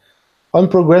onProgress.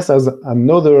 onProgress has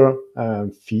another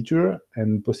feature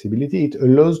and possibility. It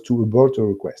allows to abort a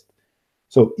request.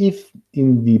 So if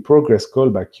in the progress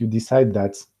callback you decide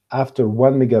that after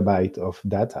 1 megabyte of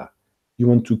data you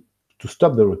want to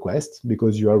stop the request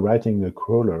because you are writing a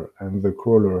crawler and the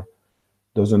crawler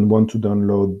doesn't want to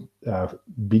download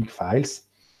big files,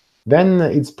 then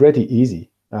it's pretty easy.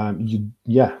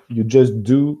 You just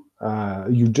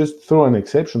throw an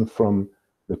exception from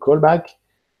the callback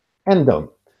and done.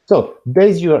 So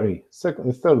base URI,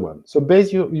 third one. So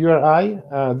base URI,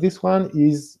 this one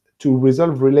is to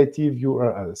resolve relative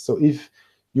URLs. So if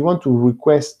you want to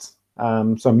request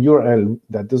some URL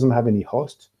that doesn't have any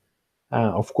host,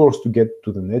 of course, to get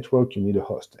to the network, you need a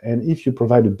host. And if you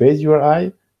provide a base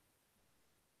URI,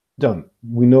 done.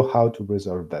 We know how to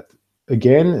resolve that.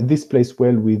 Again, this plays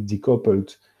well with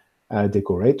decoupled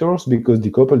decorators, because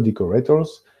decoupled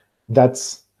decorators,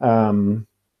 that's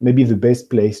maybe the best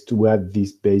place to add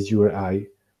this base URI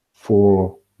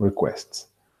for requests.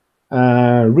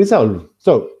 Resolve.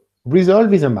 So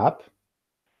resolve is a map.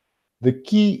 The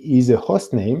key is a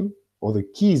host name, or the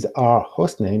keys are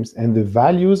host names, and the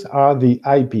values are the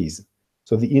IPs,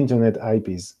 so the internet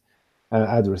IPs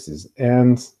addresses.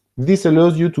 And this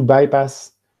allows you to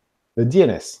bypass the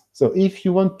DNS. So if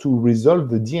you want to resolve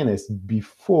the DNS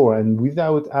before and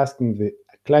without asking the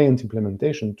client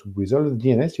implementation to resolve the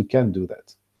DNS, you can do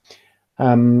that.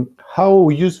 How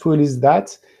useful is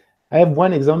that? I have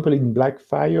one example in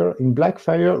Blackfire. In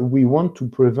Blackfire, we want to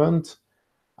prevent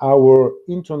our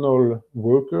internal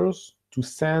workers to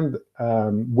send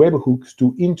webhooks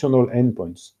to internal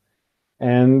endpoints.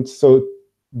 And so,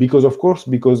 because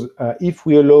if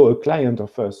we allow a client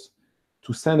of us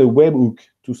to send a webhook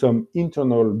to some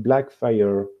internal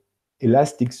Blackfire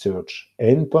Elasticsearch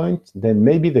endpoint, then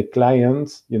maybe the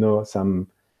client,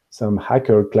 some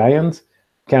hacker client,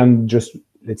 can just,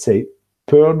 let's say,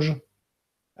 purge,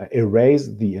 erase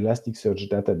the Elasticsearch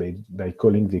database by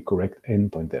calling the correct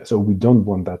endpoint there. So we don't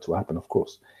want that to happen, of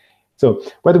course. So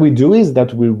what we do is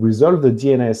that we resolve the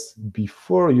DNS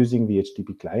before using the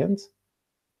HTTP client.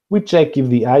 We check if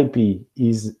the IP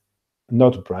is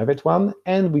not a private one,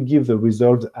 and we give the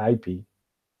resolved IP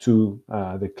to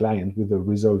the client with the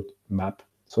resolved map,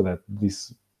 so that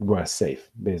this was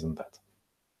safe based on that.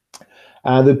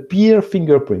 The peer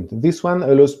fingerprint. This one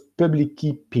allows public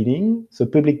key pinning. So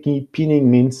public key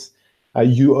pinning means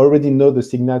you already know the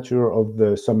signature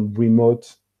of some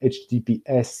remote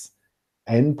HTTPS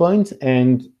endpoint,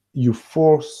 and you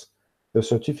force the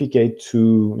certificate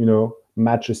to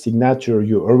match a signature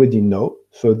you already know.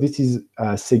 So this is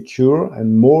secure,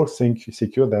 and more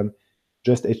secure than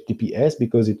just HTTPS,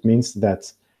 because it means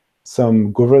that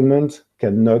some government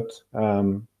cannot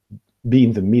be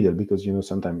in the middle, because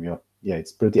sometimes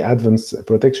it's pretty advanced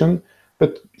protection,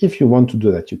 but if you want to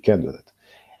do that, you can do that.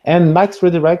 And max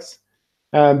redirects,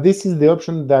 this is the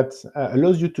option that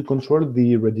allows you to control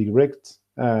the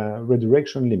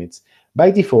redirection limits.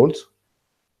 By default,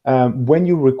 when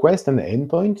you request an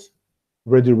endpoint,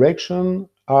 redirection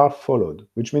are followed,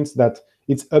 which means that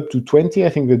it's up to 20. I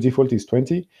think the default is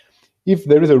 20. If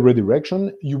there is a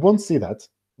redirection, you won't see that.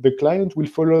 The client will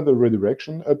follow the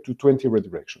redirection up to 20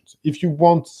 redirections. If you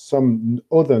want some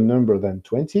other number than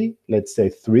 20, let's say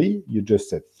 3, you just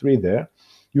set 3 there.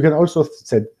 You can also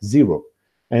set 0.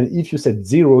 And if you set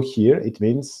 0 here, it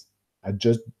means I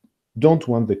just don't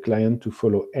want the client to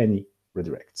follow any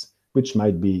redirects, which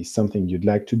might be something you'd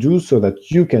like to do so that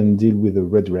you can deal with the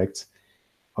redirects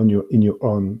in your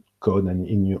own code and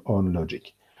in your own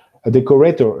logic. A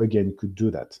decorator, again, could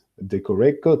do that. A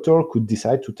decorator could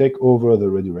decide to take over the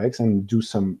redirects and do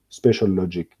some special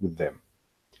logic with them.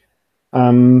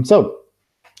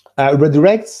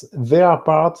 Redirects, they are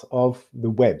part of the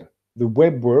web. The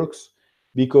web works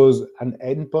because an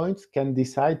endpoint can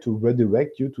decide to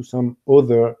redirect you to some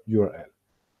other URL.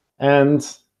 And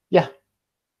yeah,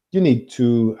 you need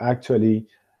to actually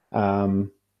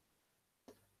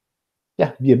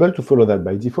be able to follow that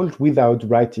by default without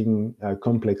writing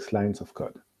complex lines of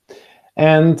code.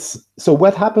 And so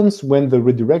what happens when the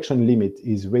redirection limit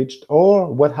is reached,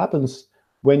 or what happens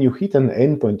when you hit an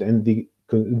endpoint and the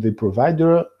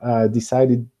provider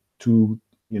decided to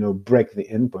break the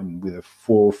endpoint with a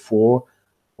 4.4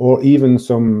 or even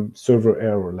some server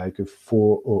error like a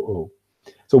 4.0.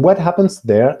 So what happens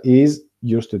there is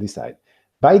yours to decide.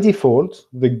 By default,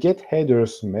 the get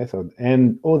headers method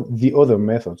and all the other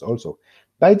methods also,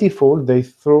 by default, they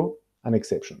throw an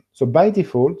exception. So by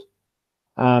default,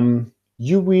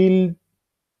 you will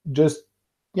just,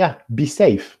 be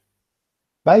safe.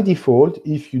 By default,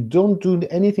 if you don't do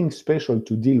anything special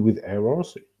to deal with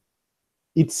errors,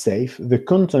 it's safe. The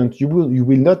content, you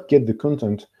will not get the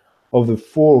content of the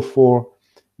 4.4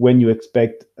 when you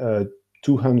expect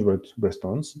 200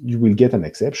 response. You will get an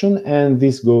exception, and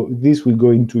this will go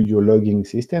into your logging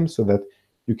system so that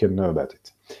you can know about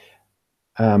it.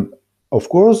 Of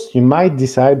course, you might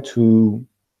decide to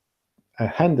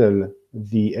handle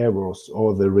the errors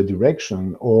or the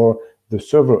redirection or the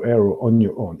server error on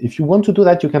your own. If you want to do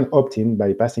that, you can opt in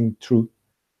by passing true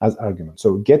as argument.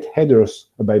 So get headers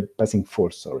by passing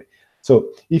false, sorry.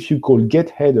 So if you call get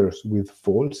headers with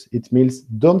false, it means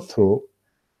don't throw,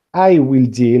 I will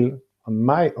deal on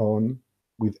my own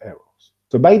with errors.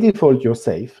 So by default, you're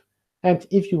safe. And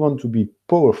if you want to be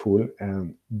powerful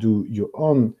and do your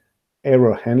own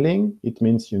error handling, it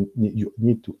means you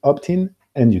need to opt in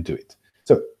and you do it.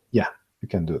 So yeah, you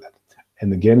can do that.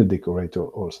 And again, a decorator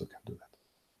also can do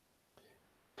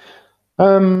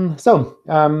that.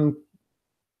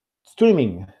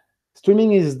 Streaming.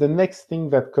 Streaming is the next thing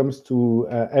that comes to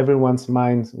everyone's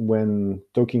mind when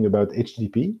talking about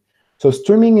HTTP. So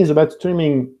streaming is about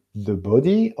streaming the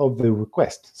body of the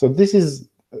request. So this is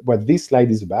what this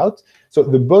slide is about. So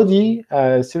the body,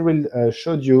 Cyrille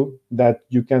showed you that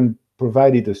you can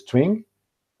provide it a string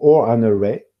or an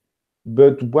array.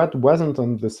 But what wasn't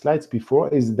on the slides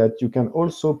before is that you can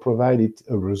also provide it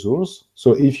a resource.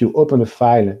 So if you open a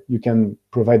file, you can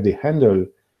provide the handle,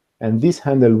 and this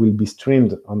handle will be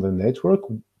streamed on the network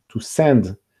to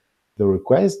send the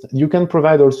request. You can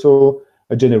provide also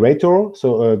a generator,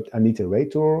 so an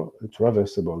iterator, a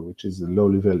traversable, which is a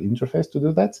low-level interface to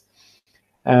do that.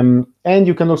 And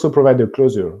you can also provide a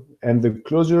closure. And the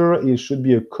closure should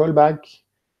be a callback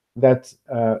that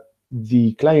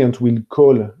the client will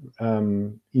call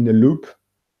in a loop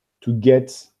to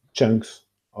get chunks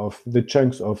of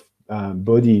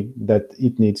body that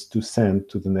it needs to send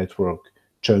to the network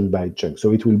chunk by chunk.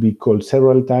 So it will be called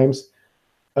several times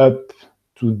up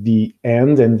to the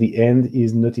end, and the end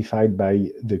is notified by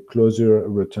the closer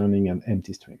returning an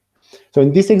empty string. So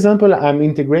in this example, I'm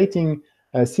integrating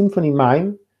Symfony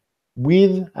MIME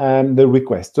with the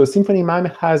request. So Symfony MIME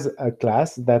has a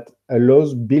class that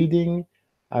allows building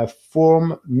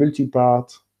form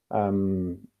multi-part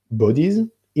bodies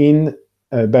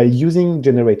by using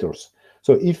generators.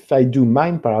 So if I do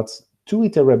MIME parts to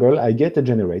iterable, I get a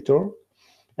generator,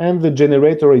 and the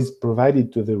generator is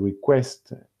provided to the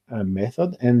request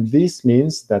method, and this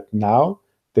means that now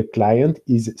the client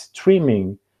is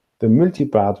streaming the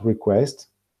multi-part request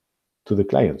to the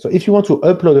client. So if you want to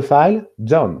upload a file,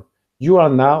 done. You are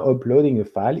now uploading a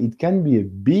file. It can be a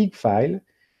big file.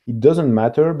 It doesn't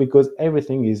matter because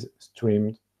everything is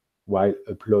streamed while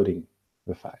uploading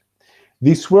the file.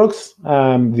 This works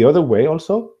the other way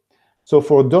also. So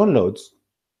for downloads,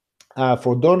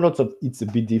 it's a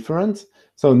bit different.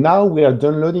 So now we are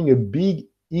downloading a big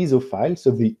ISO file,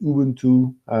 so the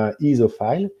Ubuntu ISO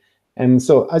file. And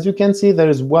so as you can see, there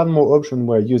is one more option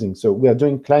we're using. So we are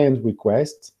doing client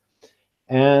requests,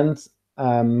 and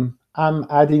I'm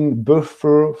adding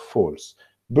buffer false.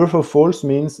 Buffer false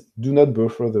means do not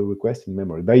buffer the request in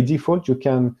memory. By default, you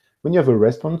can, when you have a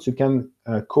response, you can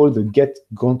call the get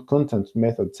content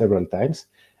method several times,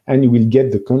 and you will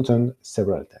get the content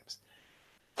several times.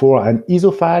 For an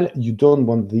ISO file, you don't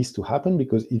want this to happen,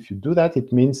 because if you do that,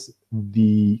 it means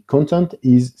the content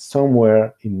is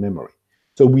somewhere in memory.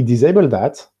 So we disable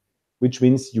that, which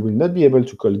means you will not be able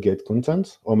to call get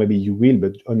content, or maybe you will,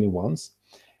 but only once.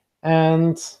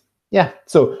 And yeah,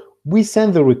 so we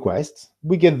send the request,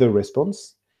 we get the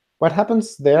response. What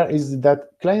happens there is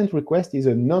that client request is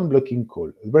a non-blocking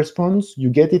call. Response, you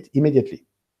get it immediately.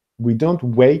 We don't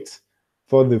wait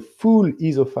for the full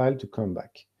ISO file to come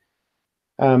back.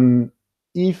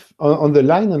 If on the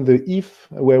line on the if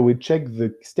where we check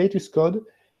the status code,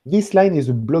 this line is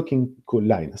a blocking code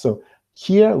line. So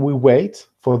here we wait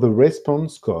for the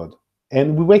response code,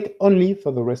 and we wait only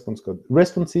for the response code.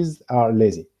 Responses are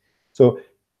lazy. So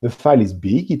the file is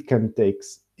big, it can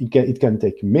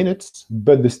take minutes,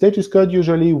 but the status code,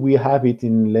 usually we have it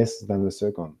in less than a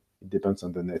second. It depends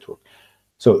on the network.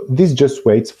 So this just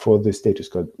waits for the status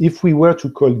code. If we were to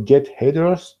call get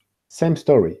headers, same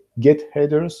story. Get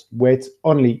headers waits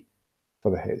only for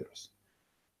the headers.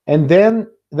 And then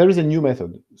there is a new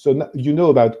method. So you know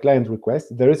about client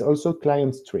request. There is also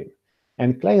client stream.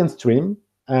 And client stream,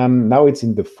 now it's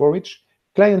in the for each.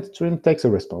 Client stream takes a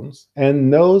response and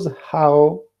knows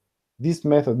how, this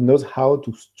method knows how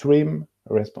to stream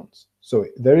a response. So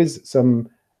there is some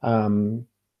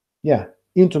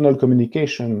internal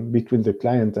communication between the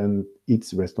client and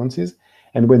its responses.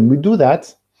 And when we do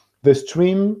that, the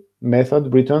stream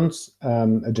method returns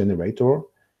a generator,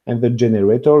 and the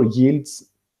generator yields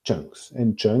chunks.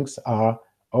 And chunks are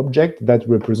objects that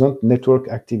represent network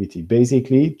activity.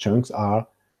 Basically, chunks are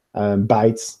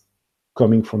bytes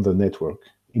coming from the network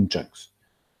in chunks.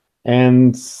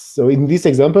 And so in this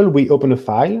example, we open a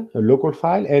file, a local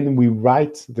file, and we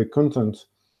write the content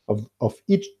of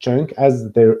each chunk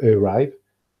as they arrive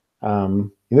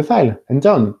in the file, and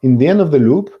done. In the end of the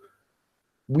loop,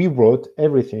 we wrote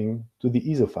everything to the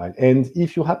ISO file. And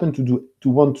if you happen to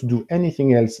want to do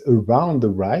anything else around the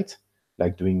write,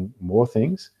 like doing more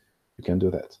things, you can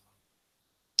do that.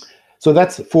 So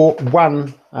that's for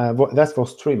one, that's for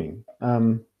streaming.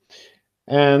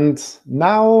 And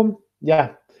now, yeah,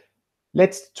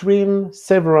 let's stream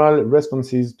several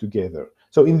responses together.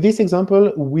 So in this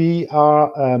example, we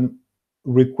are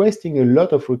requesting a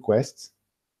lot of requests.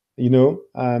 You know,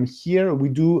 here we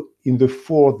do in the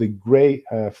for, the gray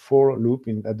for loop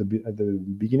at the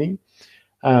beginning.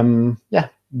 Yeah,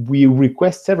 we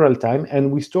request several times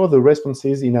and we store the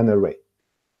responses in an array.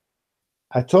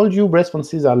 I told you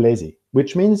responses are lazy,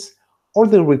 which means all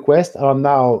the requests are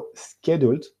now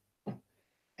scheduled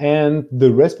and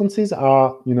the responses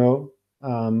are, you know,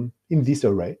 in this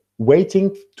array,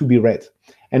 waiting to be read.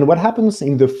 And what happens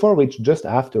in the for each just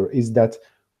after is that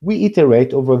we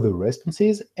iterate over the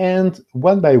responses, and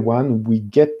one by one, we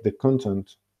get the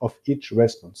content of each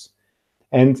response.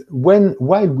 And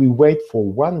while we wait for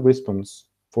one response,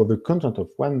 for the content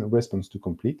of one response to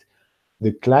complete,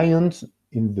 the client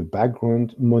in the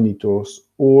background monitors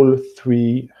all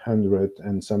 300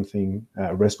 and something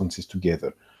responses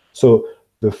together. So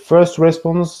the first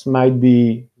response might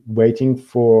be waiting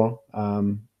for,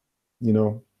 you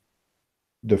know,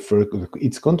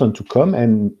 its content to come,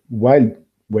 and while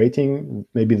waiting,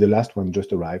 maybe the last one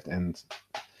just arrived. And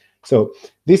so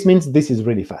this means this is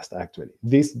really fast, actually.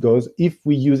 This goes, if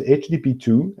we use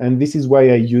HTTP2, and this is why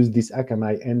I use this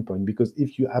Akamai endpoint, because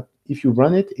if you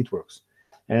run it, it works.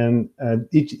 And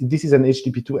this is an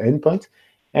HTTP2 endpoint.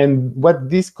 And what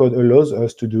this code allows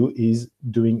us to do is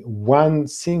doing one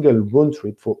single round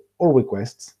trip for all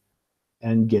requests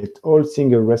and get all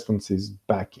single responses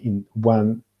back in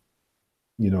one,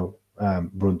 you know,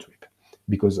 round trip.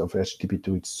 Because of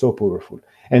HTTP2, it's so powerful.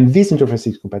 And this interface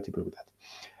is compatible with that.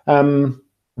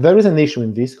 There is an issue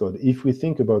in this code. If we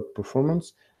think about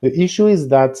performance, the issue is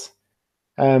that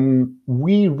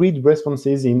we read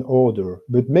responses in order,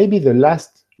 but maybe the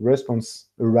last response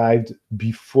arrived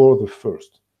before the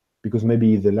first, because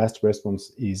maybe the last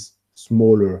response is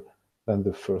smaller than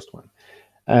the first one.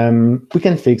 We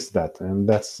can fix that, and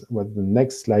that's what the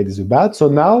next slide is about. So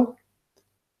now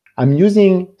I'm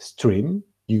using stream.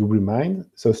 You remind,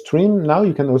 so stream, now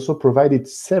you can also provide it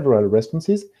several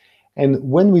responses. And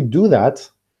when we do that,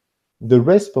 the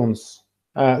response,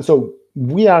 so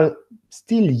we are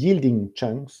still yielding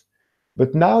chunks,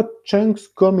 but now chunks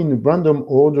come in random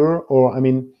order, or I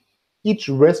mean, each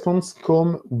response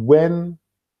come when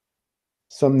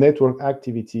some network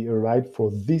activity arrived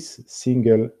for this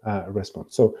single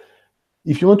response. So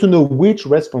if you want to know which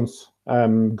response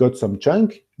got some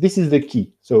chunk, this is the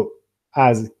key. So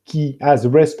as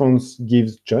response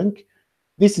gives chunk,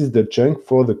 this is the chunk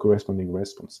for the corresponding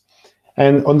response.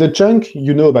 And on the chunk,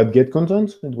 you know about get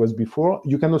content, it was before.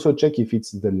 You can also check if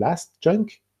it's the last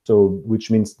chunk, so which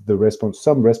means the response,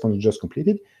 some response just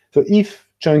completed. So if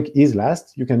chunk is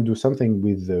last, you can do something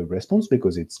with the response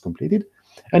because it's completed.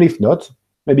 And if not,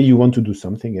 maybe you want to do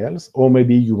something else, or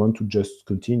maybe you want to just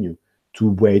continue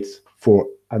to wait for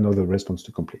another response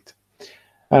to complete.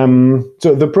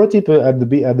 So the pro tip at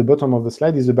the bottom of the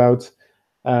slide is about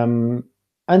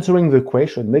answering the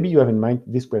question. Maybe you have in mind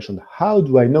this question: how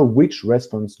do I know which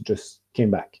response just came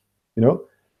back? You know,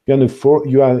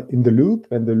 you are in the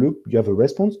loop, and the loop you have a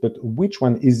response, but which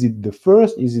one is it? The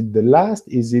first? Is it the last?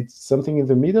 Is it something in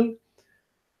the middle?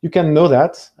 You can know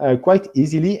that quite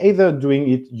easily, either doing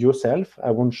it yourself.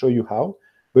 I won't show you how,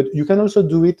 but you can also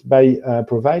do it by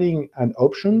providing an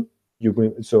option.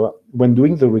 So when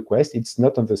doing the request, it's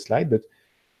not on the slide, but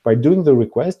by doing the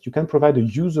request, you can provide a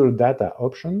user data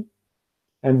option.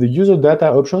 And the user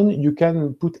data option, you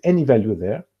can put any value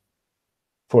there.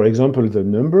 For example, the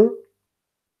number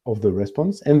of the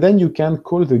response, and then you can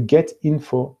call the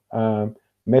getInfo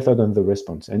method on the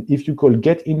response. And if you call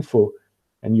getInfo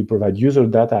and you provide user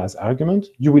data as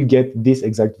argument, you will get this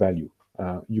exact value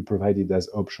you provided as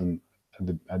option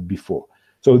at before.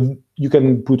 So you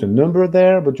can put a number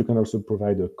there, but you can also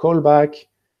provide a callback,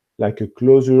 like a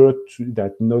closure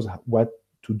that knows what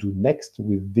to do next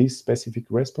with this specific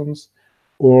response,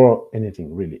 or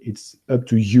anything really. It's up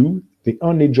to you. The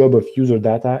only job of user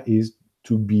data is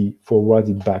to be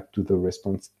forwarded back to the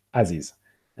response as is,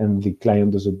 and the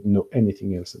client doesn't know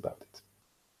anything else about it.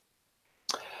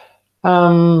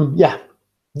 Yeah,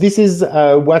 this is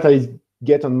what I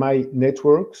get on my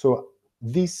network. So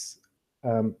this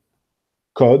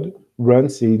code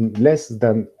runs in less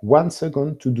than 1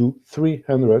 second to do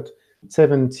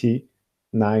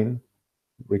 379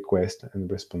 requests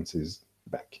and responses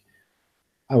back.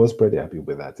 I was pretty happy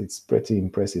with that. It's pretty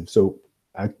impressive. So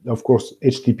of course,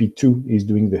 HTTP2 is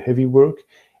doing the heavy work,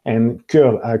 And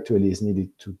curl actually is needed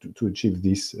to achieve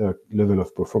this level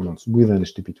of performance with an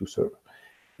HTTP2 server.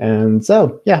 And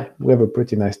so, yeah, we have a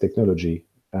pretty nice technology,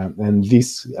 and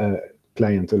this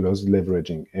client allows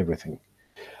leveraging everything.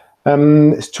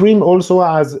 Stream also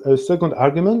has a second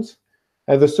argument.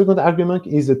 The second argument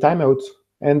is a timeout,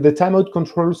 and the timeout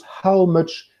controls how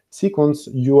much sequence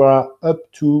you are up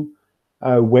to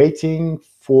waiting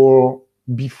for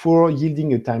before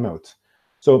yielding a timeout.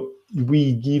 So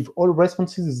we give all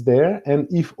responses there, and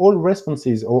if all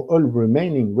responses or all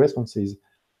remaining responses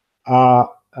are,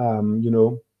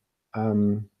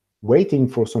 waiting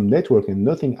for some network and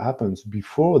nothing happens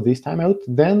before this timeout,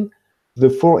 then the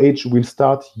for each will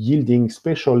start yielding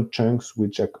special chunks,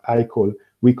 which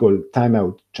we call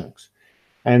timeout chunks.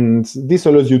 And this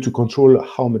allows you to control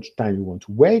how much time you want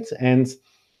to wait. And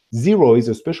 0 is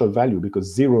a special value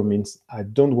because 0 means I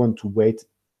don't want to wait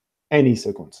any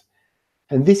seconds.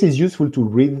 And this is useful to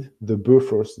read the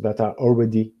buffers that are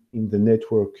already in the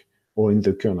network or in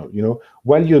the kernel.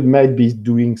 While you might be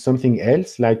doing something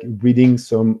else, like reading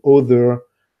some other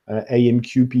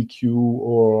AMQ, PQ,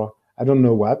 or I don't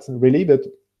know what really, but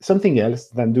something else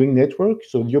than doing network.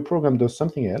 So your program does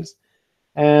something else.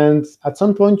 And at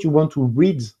some point, you want to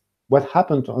read what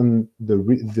happened on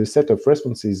the set of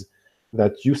responses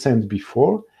that you sent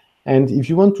before. And if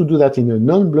you want to do that in a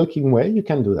non-blocking way, you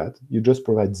can do that. You just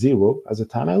provide 0 as a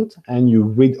timeout, and you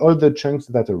read all the chunks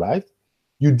that arrived.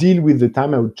 You deal with the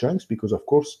timeout chunks because, of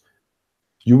course,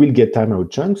 you will get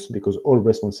timeout chunks because all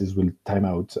responses will time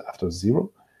out after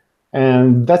 0.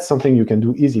 And that's something you can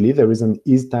do easily. There is an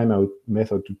isTimeout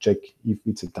method to check if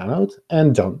it's a timeout,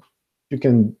 and done. You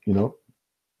can,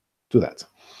 do that.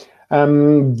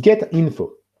 Get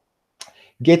info.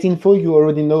 Get info, you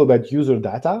already know about user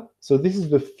data. So this is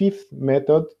the 5th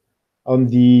method on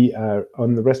the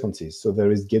responses. So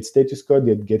there is get status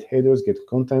code, get headers, get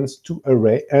contents to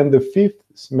array, and the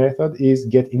 5th method is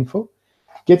get info.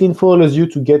 Get info allows you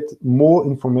to get more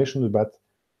information about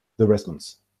the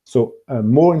response. So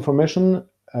more information,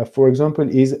 for example,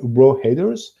 is row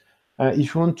headers.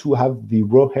 If you want to have the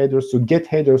row headers, so get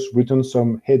headers return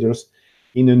some headers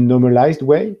in a normalized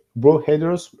way. Row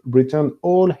headers return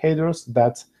all headers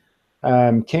that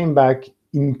came back,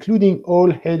 including all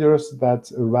headers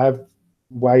that arrived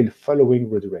while following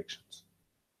redirections.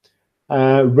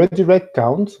 Redirect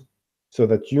count, so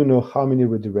that you know how many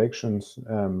redirections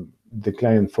the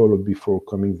client followed before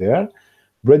coming there.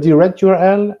 Redirect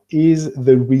URL is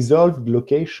the resolved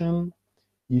location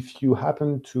if you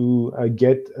happen to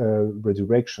get a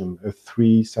redirection, a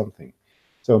 3 something.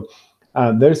 So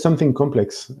there's something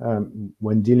complex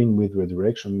when dealing with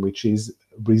redirection, which is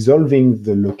resolving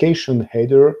the location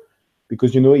header,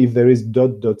 because if there is ..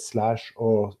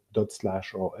 or ..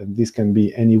 and this can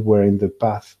be anywhere in the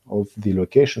path of the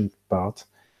location part,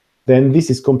 then this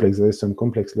is complex. There is some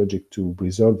complex logic to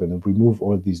resolve and remove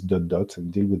all these ..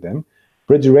 and deal with them.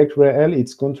 Redirect URL,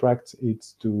 its contract,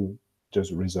 it's to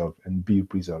just resolve and be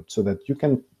resolved, so that you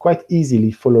can quite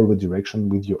easily follow redirection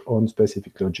with your own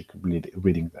specific logic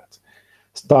reading that.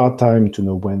 Start time to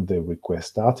know when the request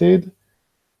started.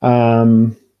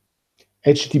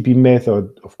 HTTP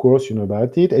method, of course, you know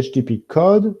about it. HTTP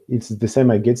code, it's the same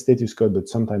as get status code, but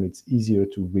sometimes it's easier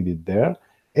to read it there.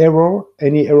 Error,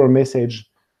 any error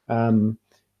message,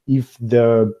 if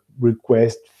the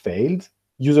request failed.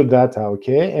 User data,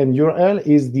 okay, and URL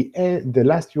is the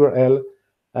last URL,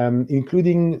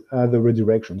 including the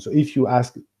redirection. So if you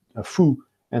ask a foo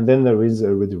and then there is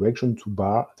a redirection to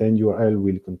bar, then URL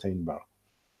will contain bar.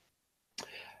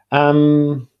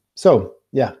 So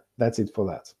yeah, that's it for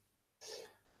that.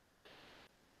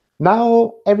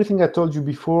 Now, everything I told you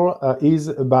before is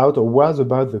about or was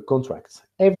about the contracts.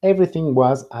 Everything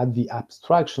was at the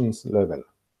abstractions level.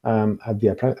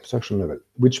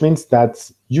 Which means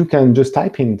that you can just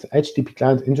type in HTTP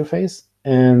client interface,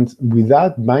 and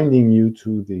without binding you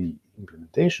to the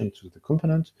implementation, to the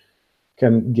component,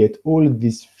 can get all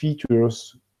these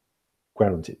features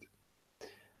guaranteed.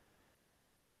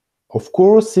 Of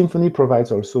course, Symfony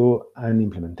provides also an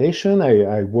implementation.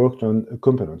 I worked on a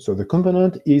component. So the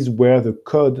component is where the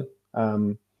code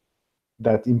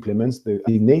that implements the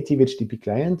native HTTP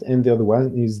client, and the other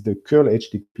one is the curl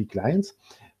HTTP client.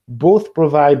 Both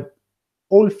provide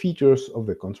all features of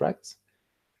the contracts.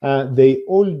 They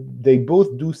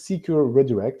both do secure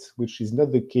redirect, which is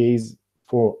not the case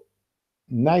for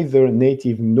neither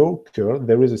native nor curl.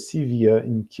 There is a CVE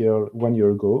in curl 1 year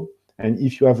ago, and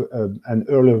if you have an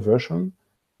earlier version,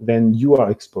 then you are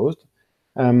exposed.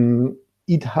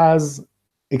 It has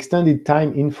extended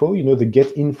time info, the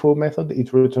get info method.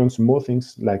 It returns more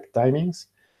things like timings.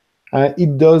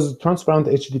 It does transparent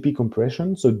HTTP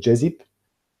compression, so JZip.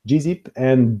 gzip,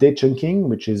 and dechunking,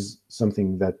 which is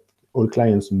something that all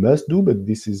clients must do, but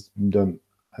this is done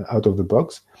out of the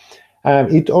box.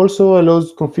 It also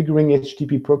allows configuring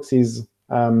HTTP proxies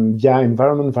via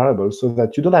environment variables so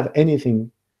that you don't have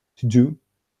anything to do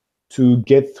to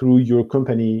get through your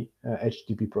company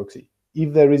HTTP proxy.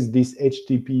 If there is this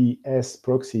HTTPS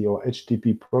proxy or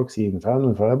HTTP proxy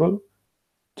environment variable,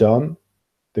 done,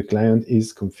 the client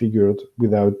is configured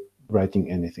without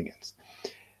writing anything else.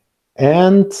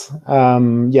 And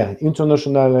yeah,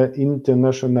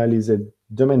 internationalized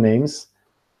domain names.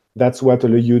 That's what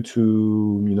allows you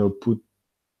to put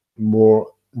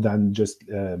more than just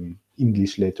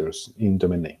English letters in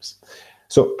domain names.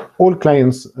 So all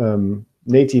clients,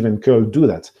 native and curl, do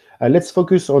that. Let's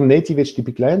focus on native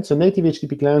HTTP client. So native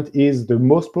HTTP client is the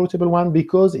most portable one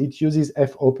because it uses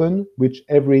fopen, which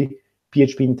every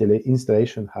PHP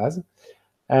installation has.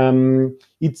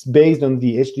 It's based on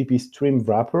the HTTP stream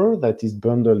wrapper that is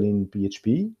bundled in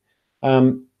PHP.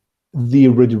 The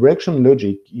redirection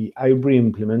logic, I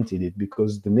re-implemented it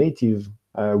because the native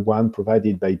one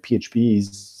provided by PHP is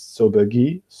so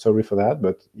buggy. Sorry for that,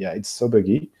 but yeah, it's so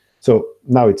buggy. So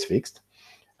now it's fixed.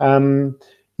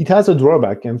 It has a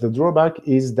drawback, and the drawback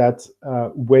is that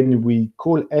when we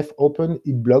call fopen,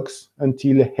 it blocks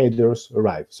until headers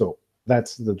arrive. So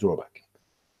that's the drawback.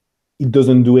 It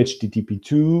doesn't do HTTP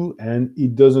 2, and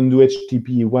it doesn't do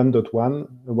HTTP 1.1.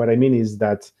 What I mean is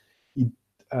that it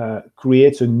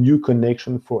creates a new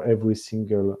connection for every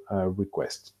single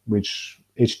request, which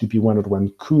HTTP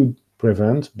 1.1 could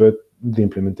prevent, but the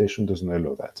implementation doesn't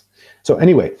allow that. So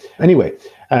anyway,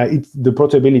 the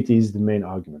portability is the main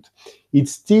argument. It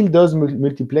still does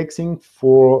multiplexing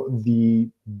for the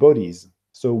bodies.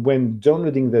 So when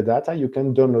downloading the data, you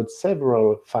can download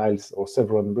several files or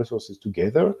several resources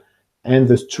together, and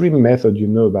the stream method you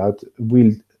know about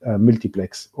will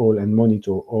multiplex all and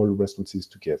monitor all responses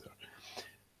together.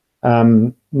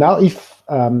 Now, if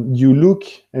you look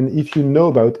and if you know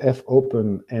about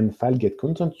fopen and file get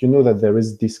content, you know that there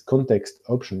is this context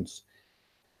options,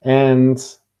 and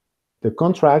the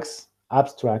contracts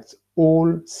abstract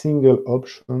all single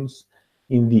options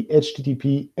in the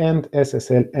HTTP and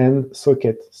SSL and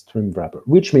socket stream wrapper,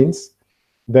 which means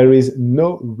there is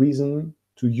no reason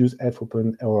to use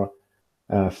fopen or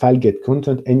file get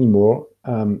content anymore.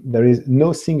 There is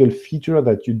no single feature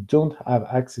that you don't have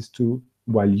access to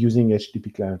while using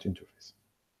HTTP client interface.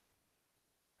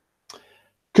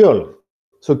 Curl.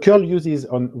 So curl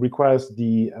requires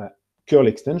the curl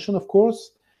extension, of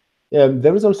course.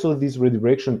 There is also this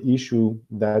redirection issue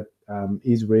that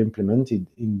is re-implemented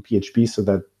in PHP so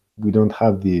that we don't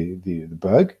have the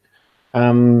bug.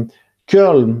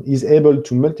 Curl is able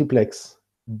to multiplex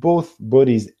both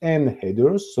bodies and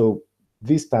headers, so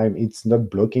this time it's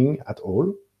not blocking at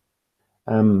all.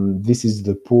 This is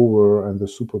the power and the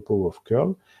superpower of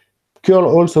curl. Curl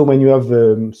also, when you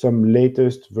have some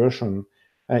latest version,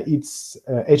 it's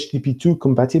HTTP 2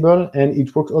 compatible, and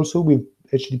it works also with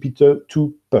HTTP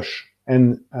 2 push.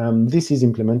 And this is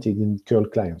implemented in curl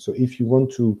client. So if you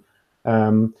want to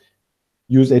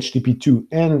use HTTP 2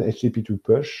 and HTTP 2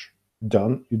 push,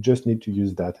 done. You just need to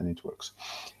use that, and it works.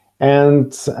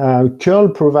 And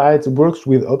curl works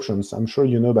with options. I'm sure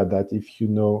you know about that if you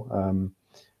know.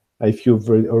 If you've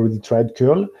already tried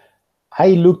curl.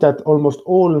 I looked at almost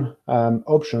all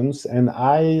options, and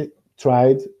I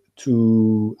tried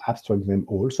to abstract them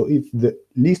all. So if the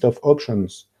list of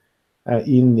options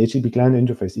in HTTP client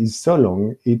interface is so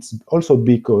long, it's also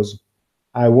because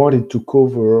I wanted to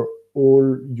cover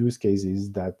all use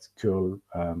cases that curl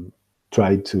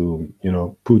tried to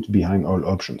put behind all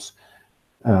options.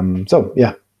 So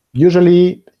yeah,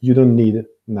 usually you don't need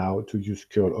now to use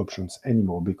curl options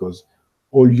anymore because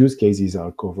all use cases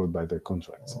are covered by the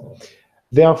contracts.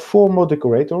 There are 4 more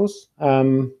decorators.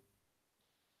 Scoping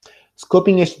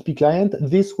HTTP client,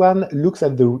 this one looks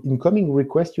at the incoming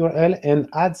request URL and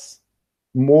adds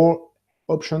more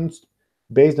options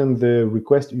based on the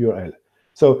request URL.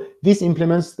 So this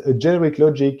implements a generic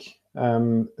logic,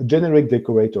 generic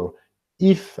decorator.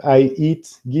 If I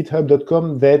hit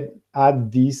github.com, then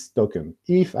add this token.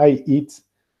 If I hit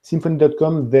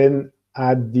symfony.com, then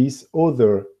add this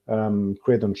other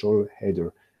credential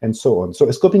header, and so on. So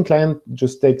a scoping client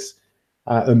just takes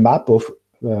a map of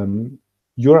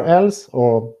URLs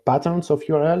or patterns of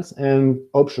URLs and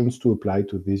options to apply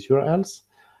to these URLs.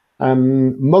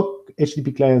 Mock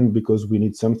HTTP client because we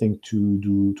need something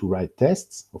to write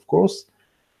tests, of course.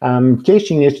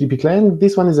 Caching HTTP client,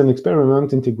 this one is an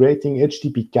experiment integrating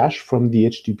HTTP cache from the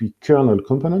HTTP kernel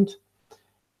component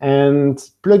and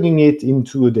plugging it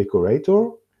into a decorator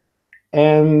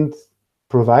and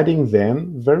providing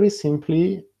them very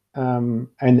simply an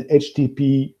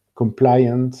HTTP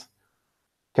compliant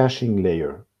caching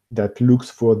layer that looks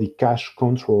for the cache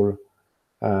control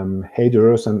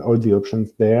headers and all the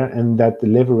options there, and that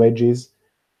leverages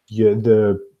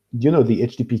the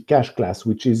HTTP cache class,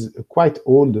 which is a quite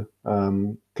old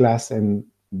class, and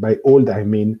by old I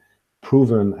mean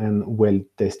proven and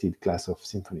well-tested class of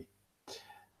Symfony.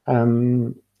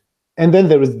 And then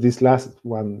there is this last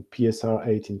one, PSR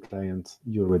 18 client,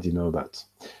 you already know about.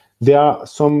 There are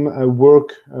some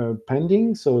work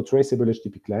pending, so traceable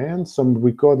HTTP client, some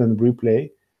record and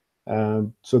replay,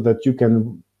 so that you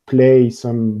can play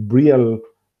some real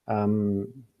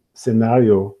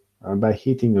scenario by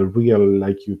hitting a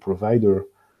real provider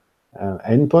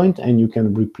endpoint, and you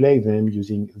can replay them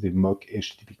using the mock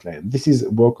HTTP client. This is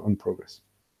work on progress.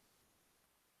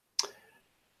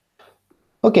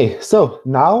 Okay, so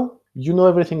now you know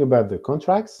everything about the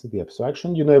contracts, the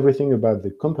abstraction, you know everything about the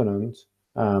component,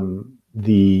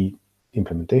 the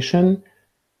implementation,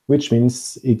 which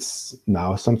means it's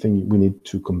now something we need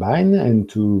to combine and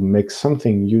to make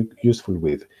something useful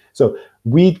with. So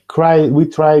we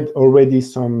tried already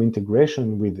some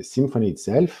integration with Symfony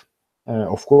itself.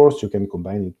 Of course, you can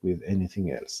combine it with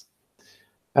anything else.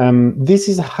 This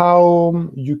is how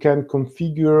you can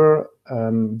configure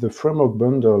the framework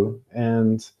bundle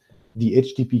and the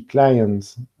HTTP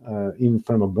client in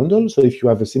framework bundle. So if you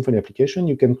have a Symfony application,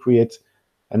 you can create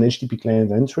an HTTP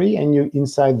client entry, and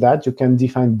inside that you can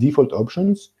define default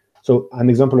options. So an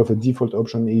example of a default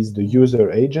option is the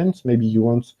user agent. Maybe you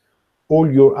want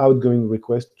all your outgoing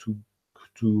requests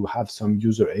to have some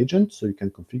user agent, so you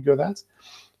can configure that.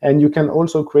 And you can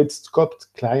also create scoped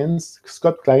clients.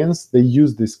 Scoped clients, they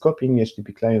use the scoping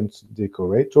HTTP client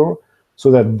decorator,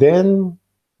 so that then,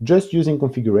 just using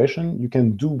configuration, you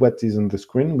can do what is on the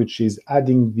screen, which is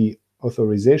adding the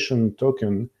authorization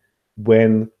token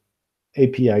when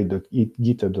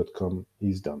api.github.com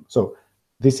is done. So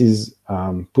this is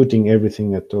putting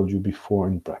everything I told you before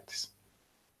in practice.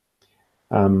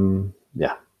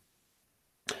 Yeah.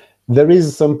 There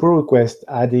is some pull request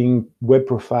adding web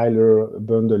profiler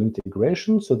bundle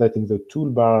integration, so that in the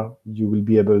toolbar you will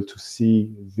be able to see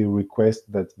the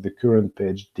request that the current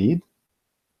page did.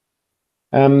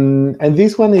 And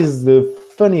this one is the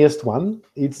funniest one.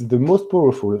 It's the most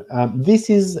powerful. This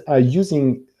is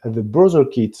using the browser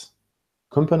kit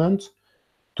component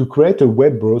to create a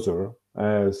web browser,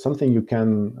 something you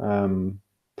can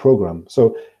program.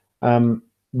 So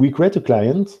we create a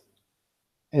client,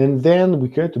 and then we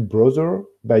create a browser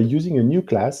by using a new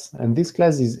class. And this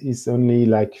class is only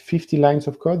like 50 lines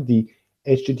of code, the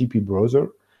HTTP browser.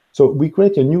 So we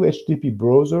create a new HTTP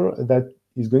browser that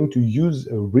is going to use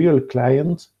a real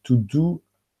client to do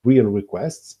real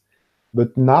requests.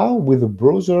 But now with the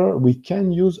browser, we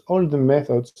can use all the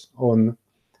methods on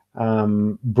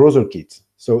browser kit.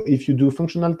 So if you do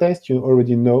functional test, you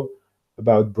already know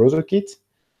about browser kit.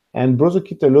 And browser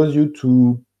kit allows you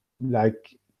to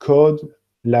code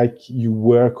like you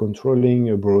were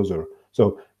controlling a browser.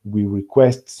 So we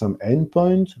request some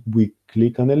endpoint, we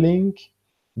click on a link,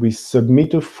 we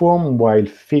submit a form while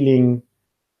filling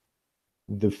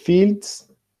the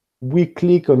fields, we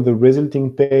click on the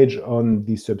resulting page on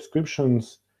the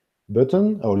subscriptions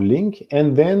button or link,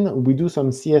 and then we do some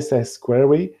CSS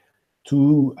query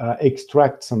to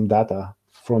extract some data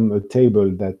from a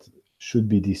table that should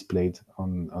be displayed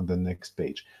on the next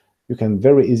page. You can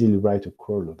very easily write a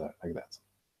crawler like that.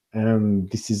 And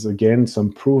this is, again,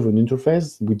 some proven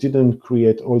interface. We didn't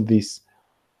create all this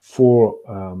for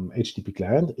HTTP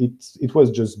client. It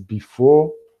was just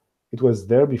before, it was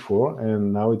there before,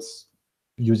 and now it's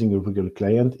using a regular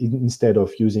client instead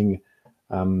of using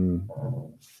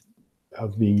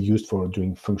being used for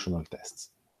doing functional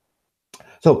tests.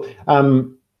 So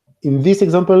in this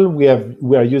example, we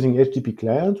are using HTTP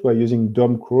client, we are using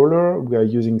DOM crawler, we are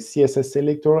using CSS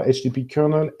selector, HTTP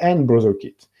kernel, and browser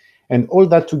kit. And all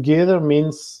that together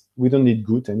means we don't need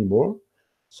Gut anymore.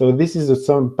 So this is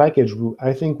some package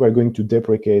I think we're going to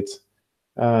deprecate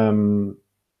soon,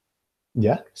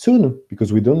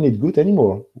 because we don't need Gut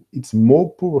anymore. It's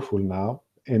more powerful now,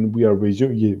 and we are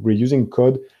reusing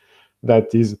code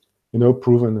that is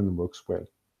proven and works well.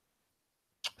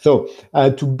 So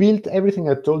to build everything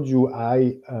I told you,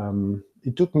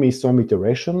 it took me some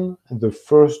iteration. The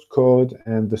first code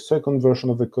and the second version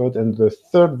of the code and the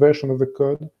third version of the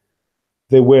code,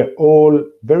 they were all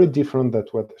very different than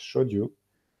what I showed you.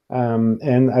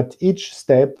 And at each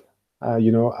step,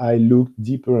 I looked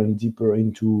deeper and deeper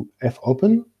into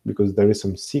fopen, because there is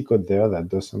some C code there that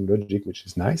does some logic, which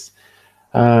is nice.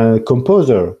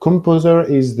 Composer. Composer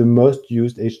is the most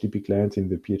used HTTP client in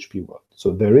the PHP world.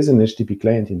 So there is an HTTP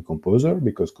client in Composer,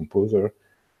 because Composer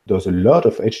does a lot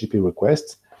of HTTP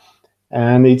requests,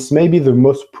 and it's maybe the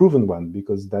most proven one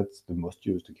because that's the most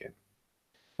used again.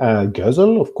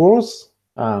 Guzzle, of course.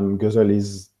 Guzzle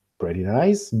is pretty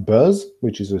nice. Buzz,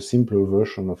 which is a simpler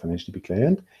version of an HTTP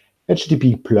client.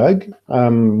 HTTP plug,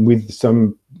 with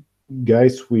some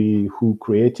guys who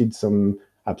created some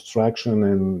abstraction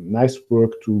and nice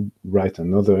work to write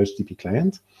another HTTP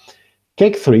client.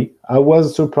 Cake 3, I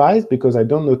was surprised because I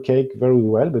don't know Cake very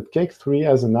well, but Cake 3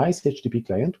 has a nice HTTP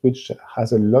client which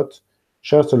has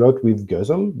shares a lot with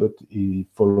Guzzle, but it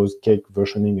follows Cake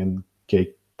versioning and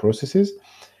Cake processes.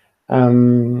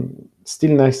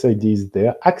 Still nice ideas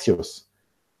there. Axios.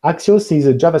 Axios is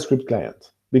a JavaScript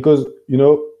client because, you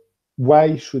know,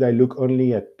 why should I look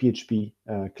only at PHP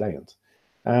client?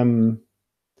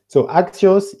 So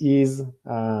Axios is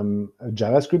a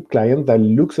JavaScript client that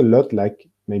looks a lot like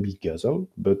maybe Guzzle,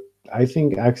 but I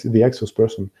think the Axios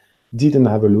person didn't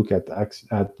have a look at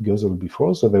Guzzle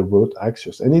before, so they wrote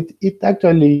Axios. And it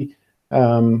actually,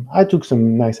 I took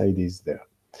some nice ideas there.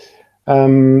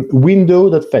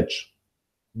 Window.fetch.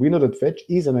 Window.fetch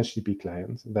is an HTTP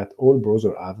client that all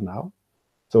browsers have now.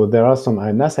 So there are some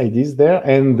nice ideas there.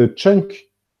 And the chunk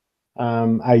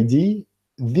ID,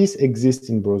 this exists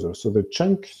in browsers. So the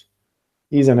chunks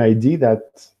is an ID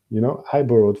that, you know, I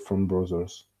borrowed from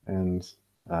browsers and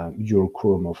your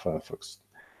Chrome or Firefox.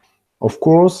 Of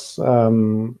course, so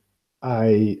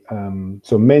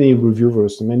many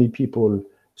reviewers, many people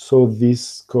saw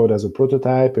this code as a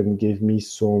prototype and gave me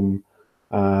some,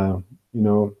 you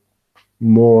know,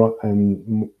 more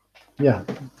and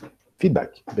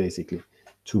feedback basically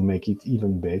to make it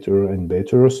even better and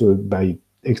better. So by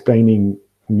explaining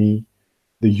me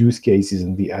the use cases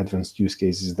and the advanced use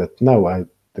cases that now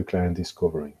the client is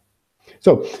covering.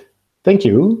 So thank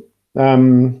you.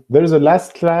 There is a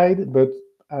last slide, but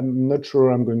I'm not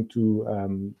sure I'm going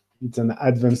to, it's an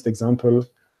advanced example.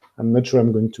 I'm not sure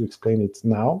I'm going to explain it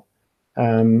now.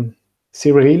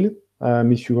 Cyrille,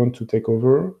 if you want to take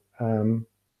over,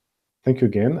 thank you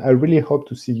again. I really hope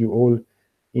to see you all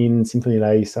in Symfony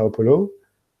Live Sao Paulo.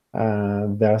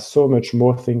 There are so much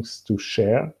more things to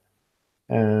share.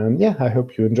 And yeah, I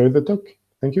hope you enjoyed the talk.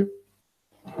 Thank you.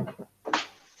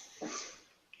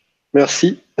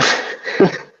 Merci.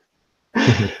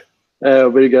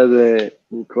 Obrigado,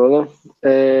 Nicolas.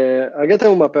 Alguém tem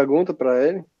uma pergunta para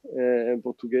ele? Em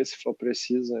português, se for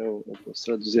preciso, eu posso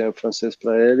traduzir em francês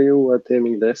para ele ou até em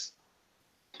inglês.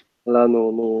 Lá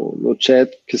no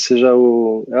chat, que seja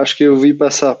o... Acho que eu vi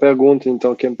passar a pergunta,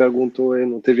 então quem perguntou e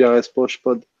não teve a resposta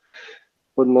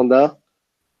pode mandar.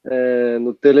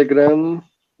 No Telegram,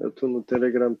 eu estou no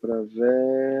Telegram para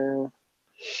ver,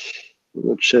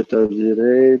 no chat à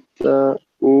direita,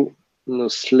 ou no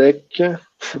Slack,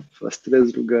 faz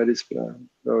 3 lugares para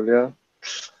olhar.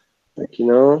 Aqui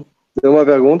não. Tem uma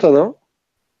pergunta, não?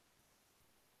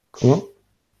 Comment?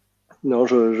 Non,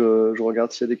 je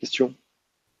regarde s'il y a des questions.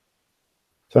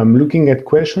 So I'm looking at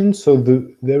questions. So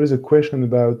there is a question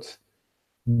about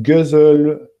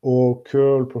Guzzle or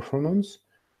curl performance.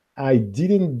 I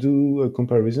didn't do a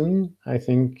comparison. I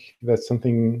think that's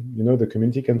something, you know, the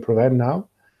community can provide now.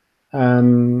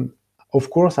 Of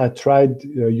course, I tried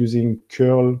using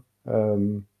curl,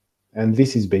 and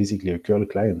this is basically a curl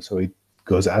client, so it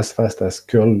goes as fast as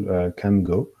curl can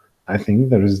go. I think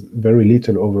there is very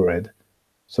little overhead.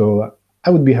 So I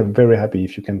would be very happy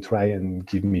if you can try and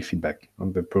give me feedback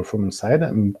on the performance side.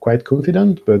 I'm quite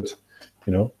confident, but,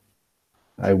 you know,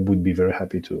 I would be very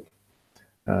happy to,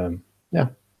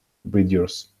 read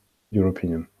your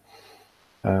opinion.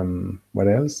 What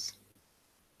else?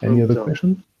 Any other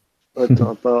question? Attends,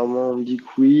 apparemment on me dit que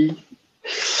oui.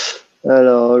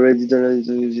 Alors, ready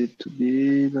to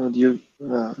be,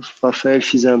 Rafael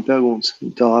fez uma pergunta.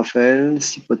 Então, Rafael,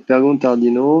 se pode perguntar de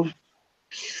novo.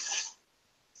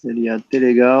 Ele é até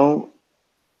legal.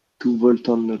 Tu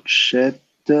voltando no chat.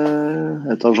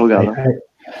 Attends, je regarde.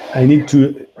 I need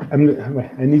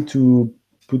to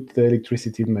put the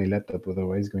electricity in my laptop,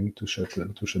 otherwise it's going to shut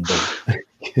down.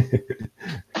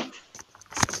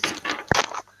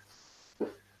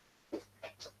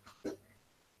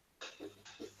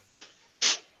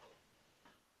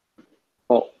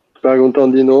 Bom,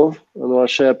 perguntando de novo, eu não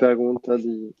achei a pergunta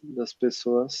das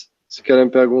pessoas. Se querem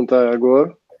perguntar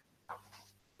agora.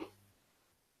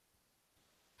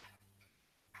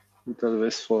 E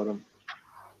talvez fora.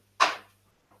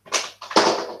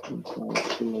 Então,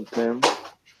 aqui não tem.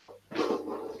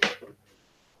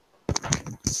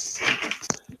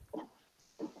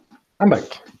 I'm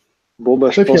back. Bon, bah,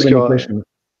 je pense qu'il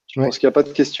n'y a pas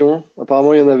de questions.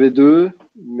 Apparemment, il y en avait 2,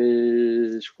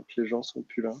 mais je crois que les gens sont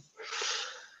plus là.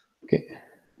 Ok.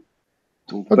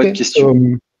 Donc, pas de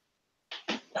questions.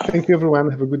 Thank you,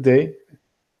 everyone. Have a good day.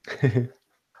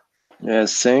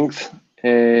 Yes, thanks.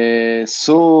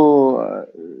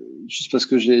 Juste parce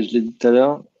que je l'ai dit tout à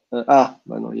l'heure. Bah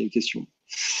non, il y a une question.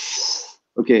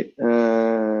 Ok.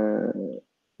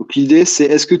 Donc l'idée, c'est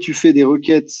est-ce que tu fais des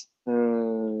requêtes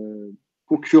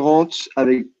concurrentes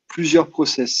avec plusieurs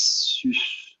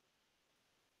processus?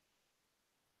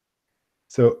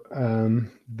 So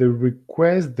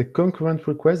the concurrent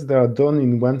requests, they are done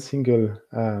in one single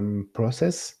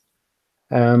process.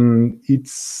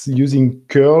 It's using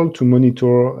curl to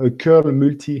monitor a curl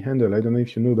multi-handle. I don't know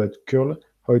if you know about curl,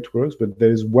 how it works, but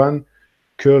there is one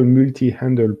curl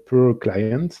multi-handle per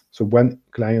client. So one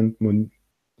client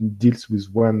deals with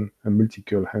one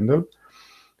multi-curl handle.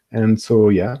 And so,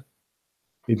 yeah,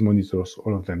 it monitors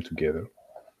all of them together.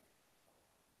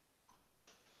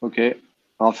 Ok,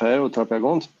 parfait. Outra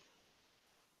pergunta?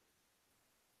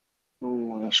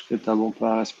 Acho que tá bom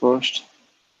para a resposta.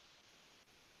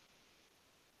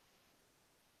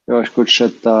 Eu acho que o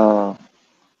chat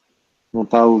não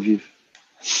tá ao vivo.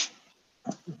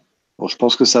 Bon, je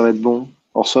pense que ça va être bon.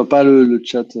 On reçoit pas le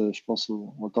chat, je pense,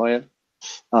 en temps réel.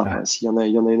 Ouais, s'il y en a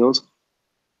une autre.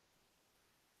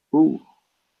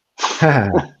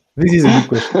 This is a good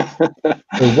question.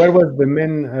 So what was the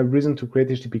main reason to create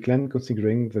HttpClient,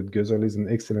 considering that Guzzle is an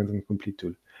excellent and complete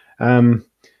tool?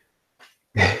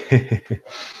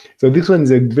 So this one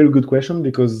is a very good question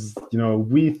because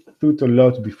we thought a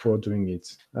lot before doing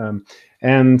it,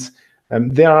 and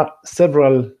there are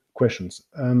several questions,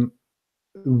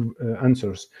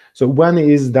 answers. So one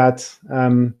is that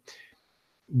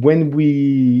when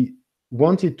we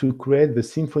wanted to create the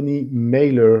Symfony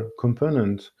mailer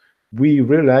component, we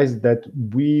realized that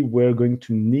we were going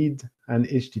to need an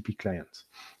HTTP client,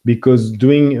 because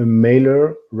doing a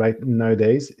mailer right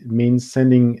nowadays means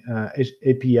sending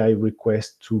API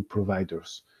requests to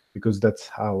providers, because that's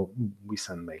how we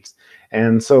send mails.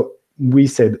 And so we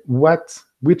said,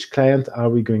 which client are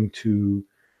we going to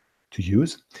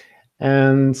use?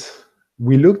 And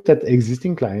we looked at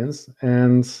existing clients,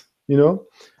 and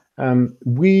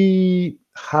we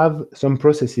have some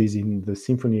processes in the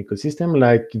Symfony ecosystem,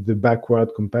 like the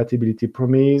backward compatibility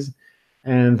promise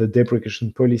and the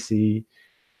deprecation policy,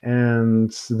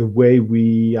 and the way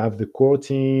we have the core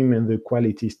team and the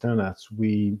quality standards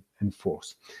we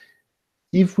enforce.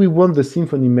 If we want the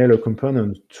Symfony mailer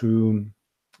component to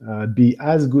be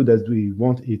as good as we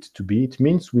want it to be, it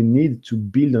means we need to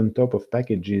build on top of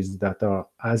packages that are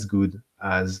as good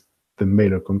as the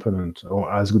mailer component, or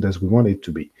as good as we want it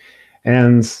to be.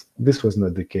 And this was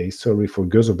not the case. Sorry for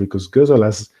Guzzle, because Guzzle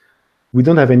we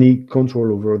don't have any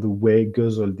control over the way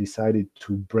Guzzle decided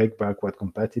to break backward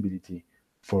compatibility,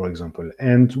 for example.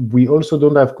 And we also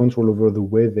don't have control over the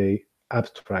way they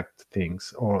abstract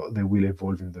things, or they will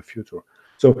evolve in the future.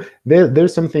 So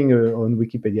there's something on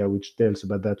Wikipedia which tells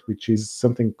about that, which is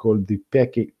something called the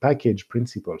package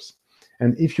principles.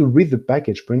 And if you read the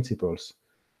package principles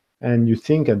and you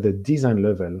think at the design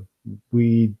level,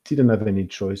 we didn't have any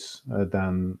choice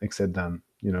except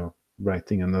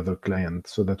writing another client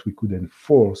so that we could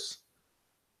enforce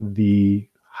the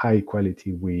high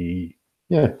quality we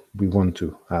want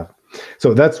to have.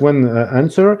 So that's one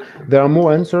answer. There are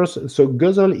more answers. So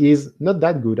Guzzle is not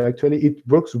that good, actually. It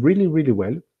works really, really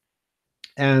well,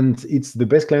 and it's the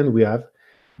best client we have.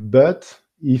 But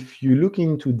if you look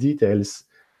into details,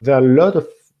 there are a lot of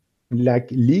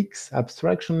leaks,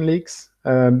 abstraction leaks,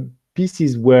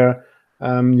 pieces where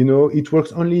it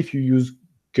works only if you use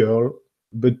curl,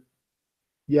 but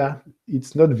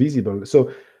it's not visible.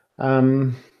 So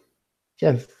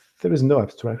there is no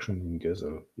abstraction in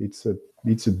Guzzle.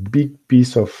 It's a big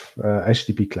piece of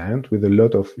HTTP client with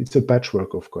it's a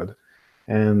patchwork of code,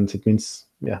 and it means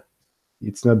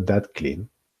it's not that clean,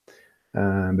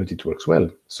 but it works well.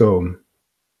 So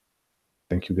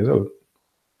thank you, Guzzle.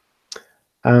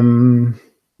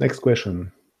 Next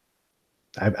question.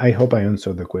 I hope I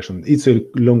answered the question. It's a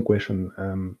long question,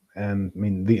 and I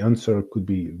mean the answer could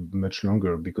be much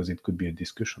longer because it could be a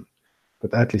discussion.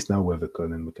 But at least now we have the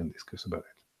code and we can discuss about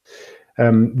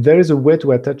it. There is a way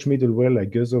to attach middleware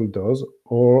like Guzzle does,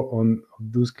 or on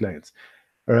those clients.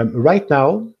 Right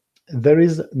now, there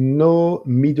is no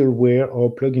middleware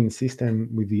or plugin system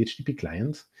with the HTTP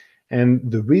client, and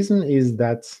the reason is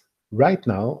that right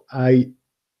now I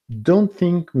don't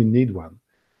think we need one,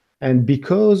 and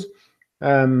because we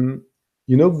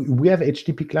have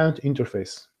HTTP client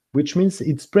interface, which means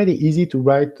it's pretty easy to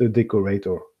write a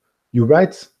decorator. You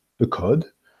write the code.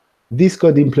 This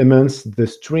code implements the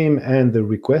stream and the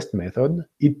request method.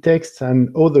 It takes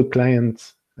an other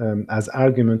client as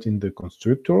argument in the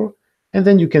constructor, and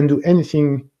then you can do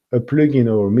anything a plugin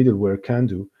or middleware can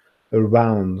do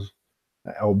around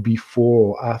or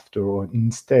before or after, or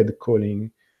instead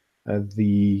calling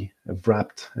the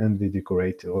wrapped and the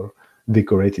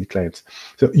decorated clients.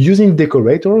 So using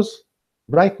decorators,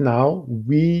 right now,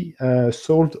 we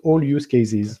solved all use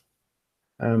cases.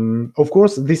 Of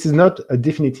course, this is not a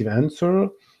definitive answer.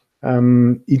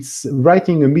 It's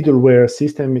writing a middleware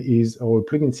system or a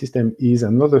plugin system is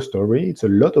another story. It's a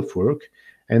lot of work,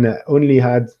 and I only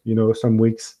had some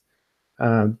weeks,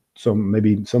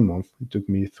 maybe some months. It took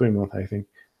me 3 months, I think,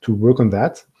 to work on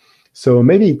that. So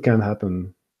maybe it can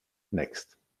happen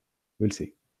next. We'll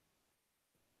see.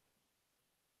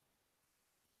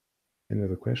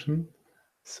 Another question?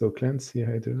 So Clancy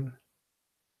header.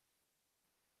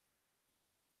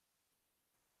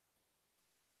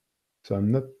 So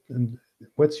I'm not.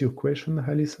 What's your question,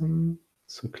 Alison?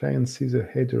 So client sees a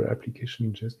header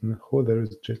application JSON. Oh, there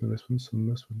is a JSON response.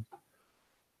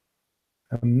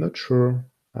 I'm not sure.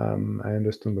 I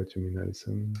understand what you mean,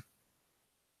 Alison.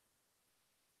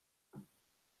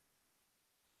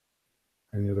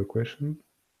 Any other question?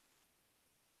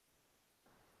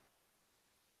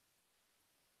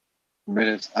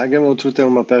 Beleza. Alguém outro tem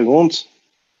uma pergunta?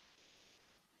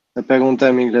 A pergunta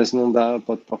em inglês não dá,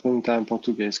 pode perguntar em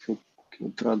português que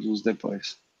eu traduzo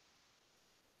depois.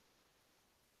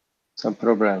 Sem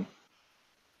problema.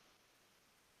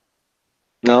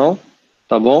 Não?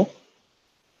 Tá bom?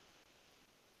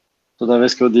 Toda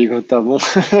vez que eu digo tá bom,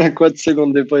 4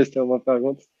 segundos depois tem uma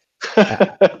pergunta.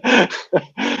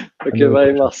 Ok,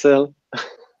 vai, Marcelo.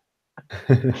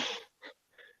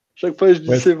 Chaque fois, je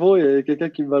dis c'est bon, il y a quelqu'un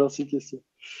qui me balance une question.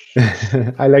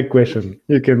 I like question.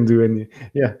 You can do any.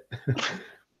 Yeah.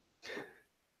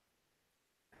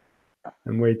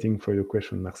 I'm waiting for your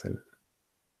question, Marcel.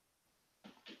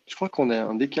 Je crois qu'on a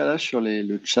un décalage sur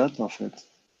le chat, en fait.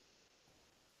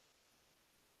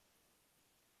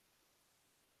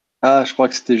 Ah, je crois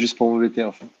que c'était juste pour m'embêter,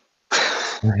 en fait.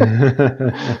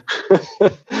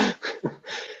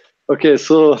 Ok,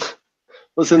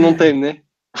 você não tem, né?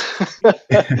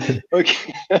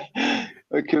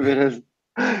 Ok, beleza.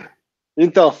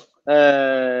 Então,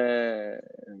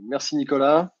 merci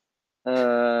Nicolas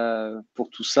pour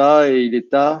tout ça, et il est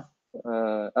tard.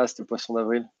 C'était le poisson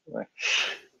d'avril. Ouais.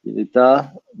 Il est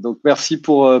tard. Donc, merci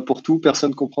pour tout.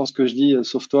 Personne ne comprend ce que je dis,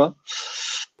 sauf toi.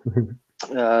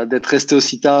 D'être resté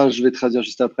aussi tard, je vais traduire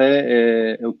juste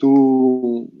après. Eu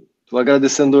tô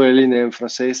agradecendo ele, né, em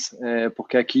francês,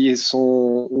 porque aqui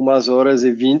são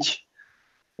 1h20,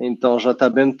 então já está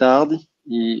bem tarde.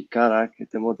 E, caraca,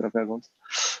 tem uma outra pergunta.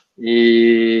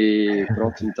 E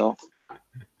pronto, então.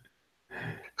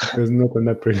 It was not an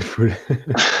April Fool.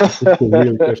 It's a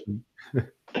real question.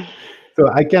 So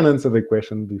I can answer the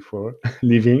question before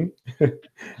leaving, and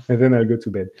then I'll go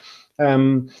to bed.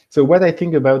 So what I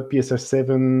think about PSR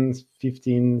 7,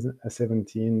 15,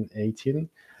 17, 18,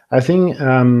 I think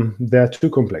they are too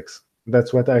complex.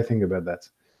 That's what I think about that.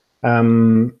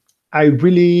 I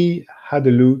really had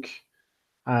a look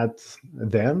at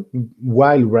them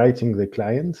while writing the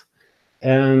client,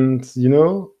 and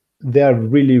they are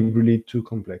really, really too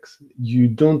complex.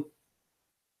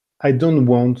 I don't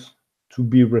want to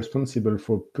be responsible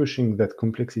for pushing that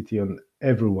complexity on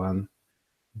everyone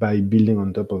by building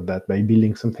on top of that, by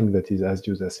building something that is as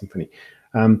used as Symfony.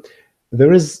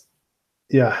 There is,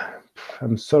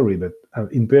 I'm sorry, but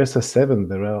in PSR 7,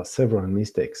 there are several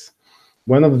mistakes.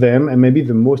 One of them, and maybe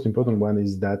the most important one,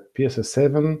 is that PSR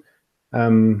 7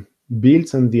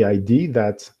 builds on the idea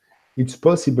that it's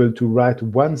possible to write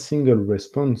one single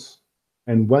response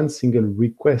and one single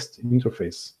request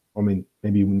interface. I mean,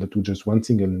 maybe not just one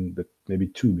single, but maybe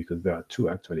two, because there are two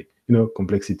actually.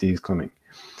 Complexity is coming.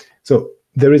 So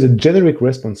there is a generic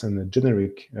response and a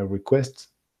generic request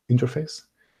interface,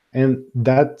 and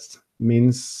that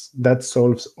means that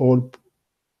solves all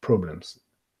problems.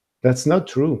 That's not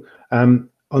true.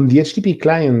 On the HTTP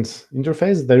client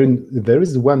interface, there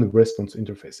is one response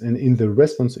interface, and in the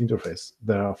response interface,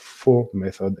 there are 4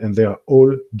 methods, and they are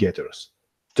all getters.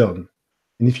 Done.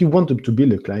 And if you want to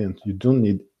build a client, you don't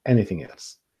need anything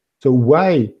else. So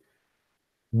why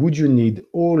would you need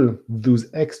all those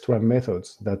extra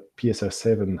methods that PSR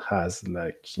 7 has,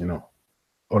 like,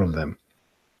 all of them?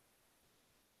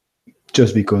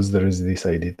 Just because there is this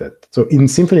idea that... So in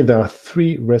Symfony, there are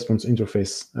 3 response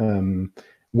interface,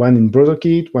 one in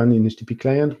BrowserKit, one in HTTP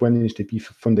client, one in HTTP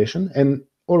Foundation, and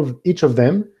each of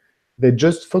them, they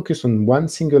just focus on one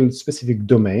single specific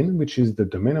domain, which is the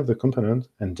domain of the component,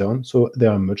 and done. So they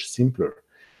are much simpler.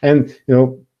 And,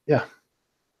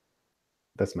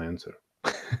 that's my answer.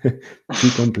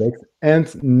 Too complex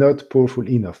and not powerful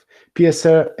enough.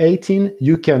 PSR 18,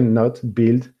 you cannot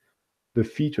build the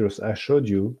features I showed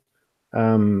you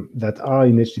that are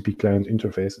in HttpClient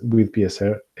interface with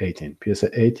PSR18.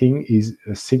 PSR18 is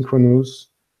a synchronous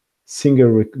single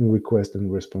request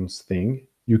and response thing.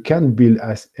 You can build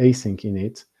as async in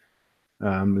it,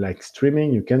 like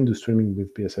streaming. You can do streaming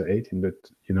with PSR18, but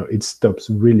it stops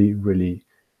really, really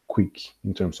quick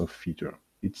in terms of feature.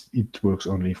 It works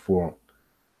only for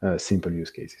simple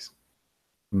use cases.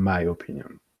 My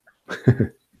opinion.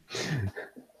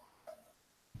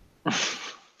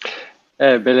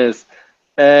 Beleza.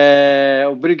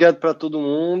 Obrigado para todo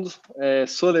mundo.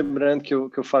 Só lembrando que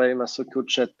eu falei, mas só que o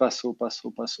chat passou.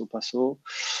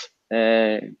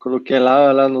 Coloquei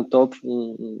lá no top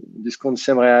um desconto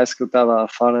de R$100 que eu estava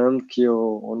falando, que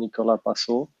o Nicolas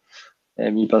passou,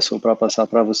 me passou para passar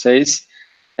para vocês.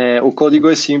 O código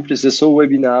é simples, é só o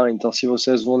webinar, então se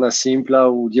vocês vão na Simpla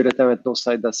ou diretamente no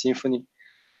site da Symfony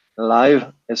Live,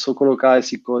 é só colocar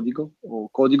esse código. O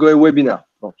código é webinar.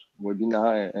 Pronto, o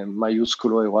webinar é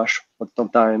maiúsculo, eu acho. Então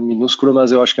tá em minúsculo,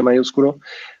 mas eu acho que é maiúsculo.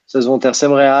 Vocês vão ter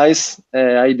R$100.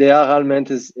 A ideia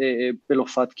realmente é pelo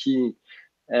fato que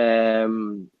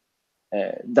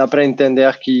dá para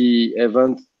entender que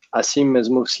evento, assim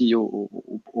mesmo se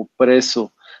o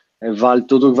preço vale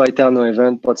tudo que vai ter no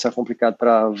evento, pode ser complicado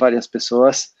para várias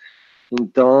pessoas.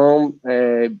 Então,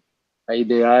 a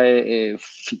ideia é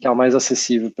ficar mais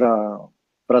acessível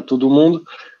para todo mundo,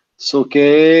 só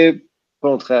que,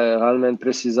 pronto, realmente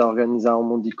precisa organizar um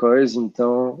monte de coisa,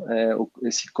 então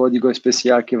esse código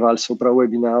especial que vale só para o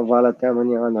webinar vale até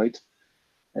amanhã à noite.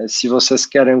 Se vocês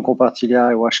querem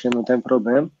compartilhar, eu acho que não tem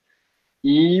problema.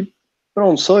 E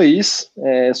pronto, só isso.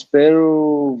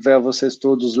 Espero ver vocês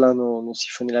todos lá no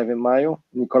Symfony Live em maio.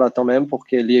 Nicolas também,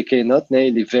 porque ele é keynote, né?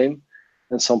 Ele vem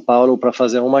em São Paulo para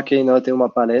fazer uma keynote e uma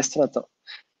palestra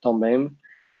também.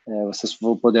 Vocês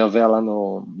vão poder ver lá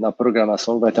na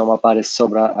programação, vai ter uma palestra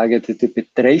sobre a HTTP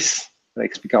 3, para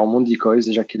explicar um monte de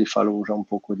coisa, já que ele falou já um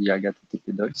pouco de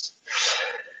HTTP 2.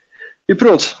 E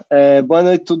pronto, boa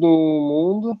noite a todo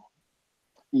mundo.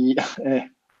 E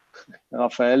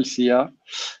Rafael, Cia.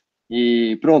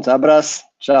 E pronto, abraço,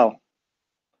 tchau.